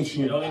 Yeah. I think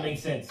it only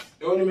makes sense.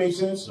 It only makes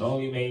sense? It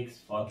only makes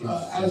fucking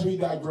sense. As we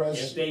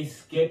digress. If they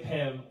skip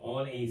him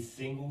on a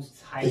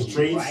singles title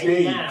Trey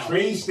now.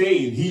 Trey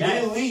stayed. He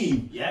didn't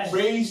leave. Yes.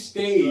 Trey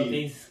stayed. So if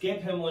they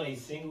skip him on a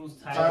singles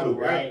title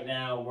right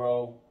now,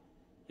 bro,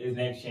 his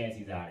next chance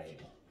he's out of here.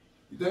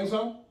 You think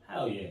so?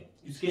 Hell yeah.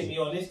 You skip me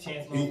on this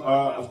chance,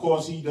 of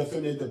course, he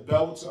defended the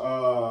belt,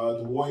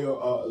 the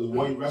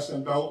Warrior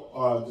Wrestling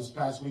belt, this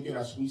past weekend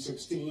at Sweet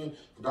 16.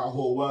 Forgot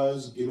who it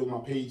was. Get on my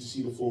page to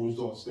see the full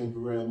results. Thank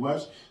you very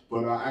much.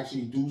 But I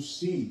actually do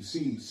see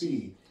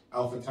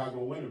El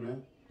Phantasmo winning,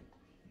 man.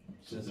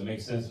 Doesn't make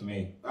sense to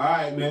me. All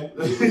right, man.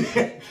 All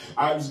right,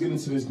 let's get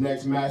into this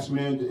next match,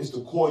 man. It's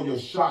the Call Your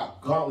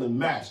Shot Gauntlet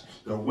match.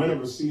 The winner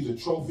receives a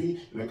trophy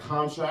and a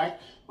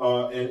contract.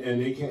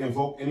 And they can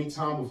invoke any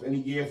time with any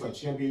year for a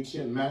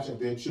championship match if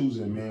they're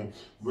choosing, man.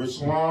 Rich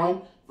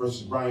Swann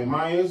versus Brian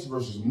Myers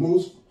versus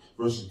Moose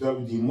versus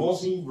W.D.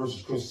 Morsey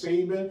versus Chris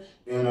Sabin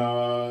and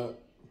other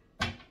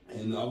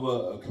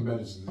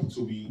competitors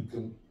to be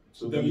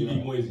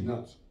W.D. Morsey.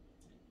 Nuts.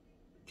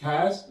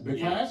 Kaz? Big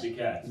Kaz? Big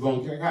Kaz.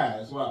 Going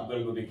Kaz. Wow.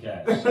 Better go Big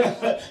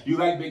Kaz. You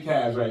like Big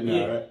Kaz right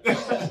now, right?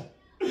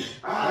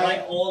 I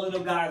like all of the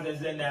guys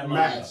that's in that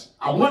match.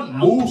 I want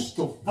Moose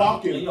to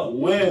fucking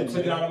win.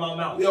 Took it out of my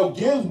mouth. Yo,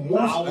 give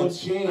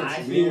Moose a chance. I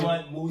actually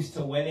want Moose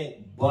to win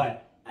it,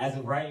 but as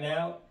of right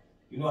now,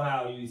 you know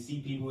how you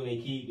see people they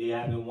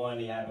haven't won.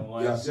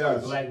 Yes.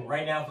 So like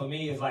right now for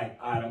me, it's like,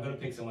 all right, I'm gonna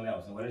pick someone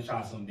else. I'm gonna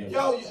try something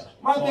different.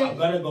 I'm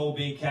gonna go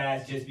Big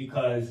Kaz just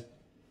because.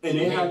 And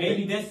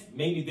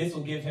maybe this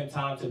will give him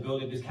time to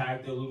build up his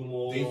character a little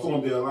more. They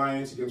formed the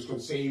alliance against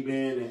Chris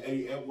Sabin and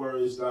Eddie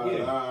Edwards.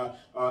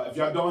 If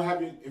y'all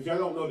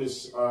don't know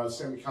this,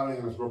 Sami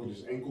Callihan has broken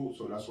his ankle,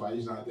 so that's why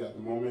he's not there at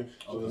the moment.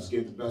 So let's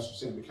get the best of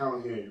Sami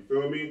Callihan. You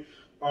feel me?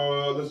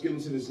 Let's get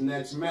into this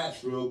next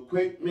match real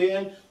quick,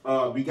 man.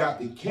 We got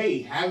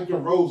Decay, Havoc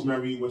and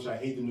Rosemary, which I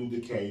hate the new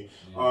Decay.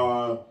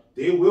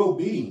 They will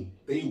be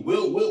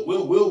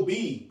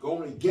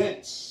going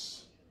against.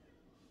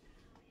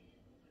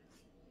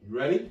 You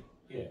ready?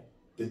 Yeah.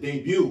 The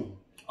debut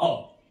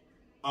of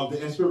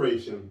the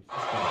Inspiration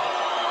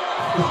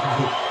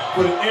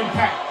for the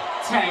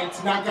Impact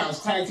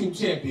Knockouts Tag Team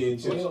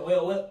Championship.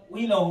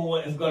 We know who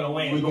is going to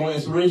win. We're going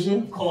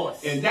Inspiration? Of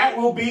course. And that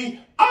will be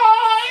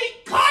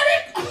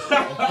iconic!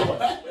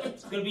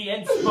 It's going to be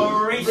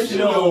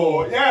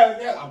inspirational.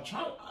 Yeah. I'm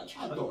trying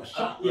to throw a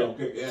shot real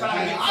quick.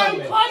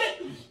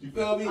 Iconic! You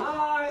feel me?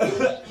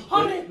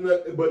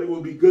 Iconic! But it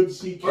will be good to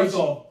see First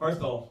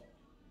off.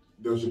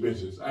 Those your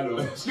bitches. I know.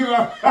 Those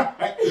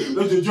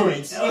your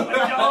joints. Those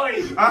my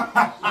joints. You know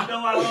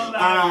I love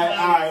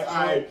that.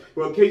 All right.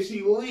 Well,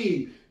 Casey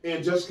Lee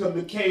and Jessica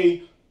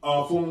McKay,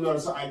 formerly known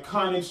as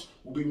Iconics,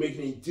 will be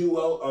making a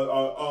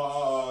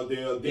duo,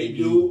 their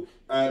debut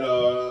at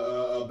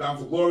Bound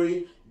for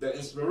Glory, the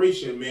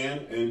Inspiration,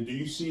 man. And do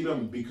you see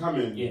them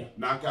becoming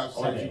Knockouts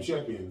Tag Team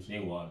champions? They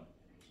won.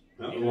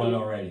 Okay. They won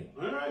already.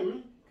 All right,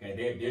 man.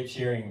 Okay, they're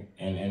cheering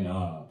and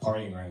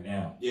partying right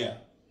now. Yeah.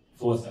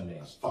 For Sunday.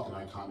 That's fucking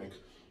iconic.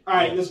 All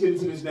right, let's get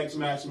into this next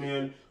match,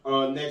 man.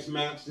 Next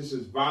match, this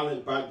is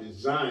Violent by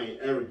Design.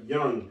 Eric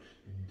Young,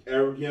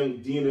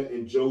 Dina,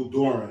 and Joe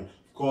Doran.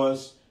 Of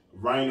course,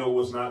 Rhino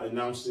was not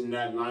announced in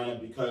that lineup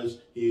because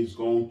he's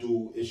going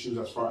through issues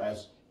as far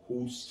as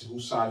whose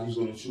side he's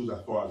going to choose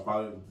as far as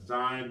Violent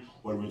Design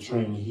or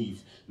returning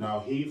Heath. Now,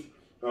 Heath,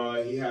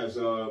 he has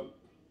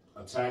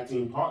A tag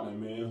team partner,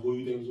 man. Who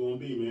you think is going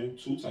to be, man?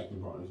 2 tag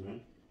team partners,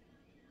 man.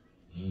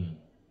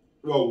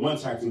 Well, 1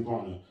 tag team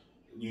partner.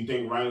 You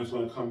think Rhino's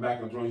going to come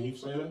back and join Heath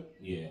Slater?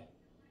 Yeah.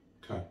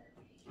 Okay.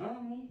 All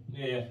right, man.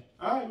 Yeah.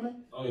 All right,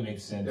 man. Only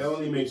makes sense. That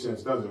only makes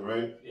sense, does it,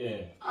 right?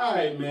 Yeah. All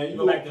right, man. You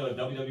go back to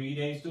WWE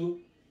days, too?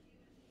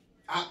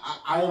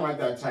 I don't like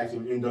that tag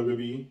team in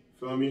WWE.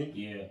 Feel me?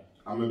 Yeah.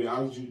 I'm going to be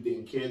honest with you,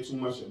 didn't care too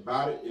much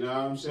about it. You know what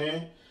I'm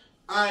saying?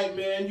 All right,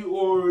 man. You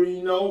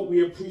already know.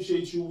 We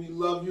appreciate you. We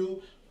love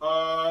you.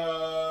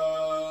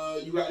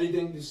 You got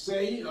anything to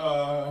say?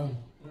 Nah,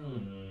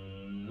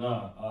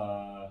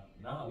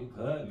 we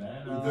good,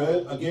 man. We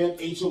good. Again,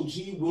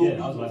 HOG will be.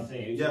 I was about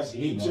to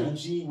say,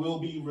 HOG will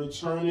be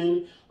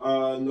returning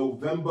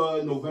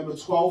November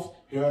 12th.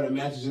 Here are the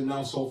matches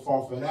announced so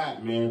far for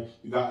that, man.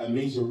 We got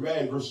Amazing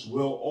Red versus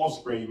Will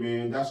Ospreay,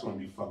 man. That's gonna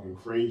be fucking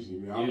crazy,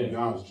 man. I'm gonna be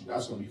honest with you.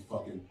 That's gonna be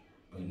fucking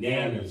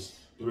bananas.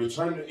 The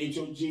return of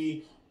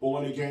HOG,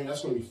 Born Again,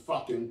 that's gonna be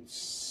fucking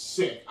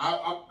sick.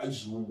 I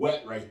just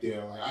wet right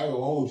there. Like, I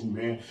will hold you,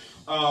 man.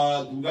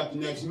 We got the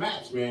next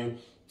match, man.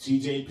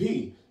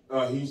 TJP.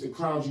 He's the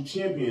Crown Jewel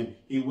champion.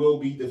 He will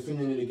be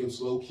defending it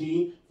against Low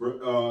Ki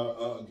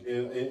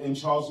and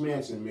Charles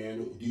Manson,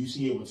 man. Do you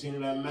see him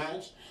retaining that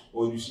match?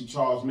 Or do you see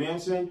Charles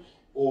Manson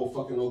or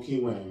fucking Low Ki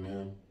winning,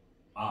 man?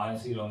 I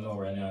honestly don't know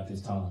right now at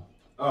this time.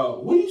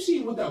 What do you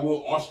see with that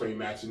Will Ospreay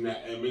match and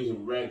that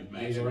Amazing Red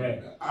match? Amazing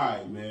Red. All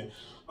right, man.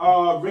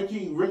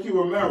 Ricky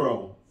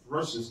Romero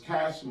versus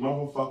Cash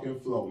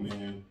motherfucking Flow,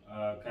 man.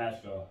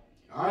 Cash Flow.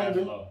 All right,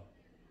 man. Flow.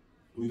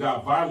 We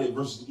got Violet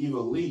versus Eva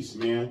Lise,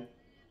 man.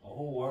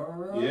 Oh,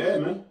 word? Yeah,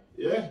 man.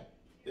 Yeah.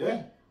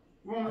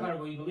 Come on, man. I gotta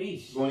go Eva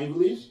Lise. Going Eva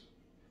Lise?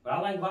 But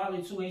I like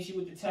Violet too. Ain't she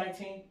with the tag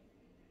team?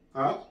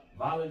 Huh?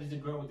 Violet is the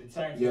girl with the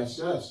tag team. Yes.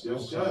 Too. I'm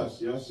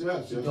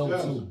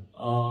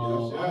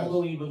gonna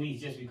go Eva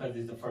Lise just because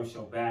it's the first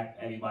show back.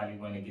 Everybody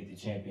want to get the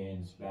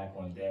champions back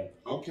on deck.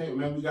 Okay,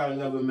 man. We got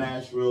another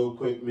match real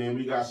quick, man.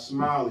 We got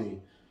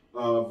Smiley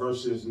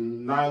versus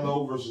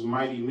Nilo versus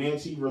Mighty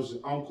Manti versus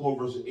Uncle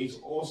versus Ace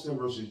Austin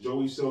versus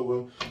Joey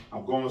Silver.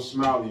 I'm going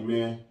Smiley,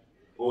 man.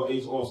 Or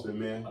Ace Austin,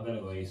 man. I'm gonna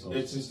go Ace Austin.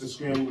 It's just the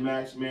scramble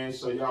match, man.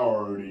 So y'all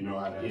already know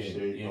how that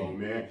shit go,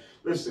 man.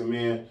 Listen,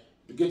 man.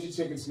 Get your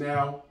tickets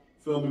now.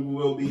 Feel me? We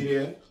will be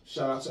there.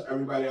 Shout out to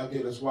everybody out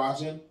there that's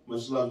watching.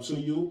 Much love to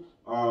you.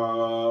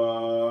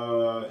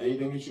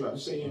 Anything that you have to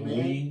say, man?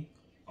 We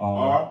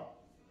are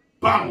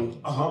bow.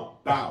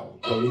 Bow.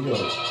 There you go.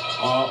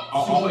 I'm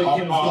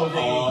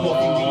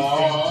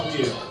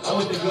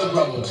with the good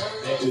brother.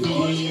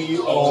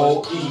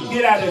 D-O-E.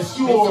 Get out of the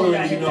store,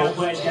 you know.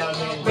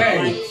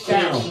 Bang.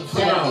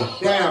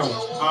 Down.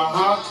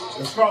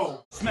 Let's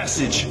go. This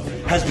message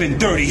has been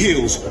Dirty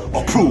Hills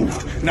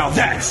approved. Now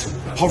that's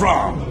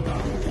haram.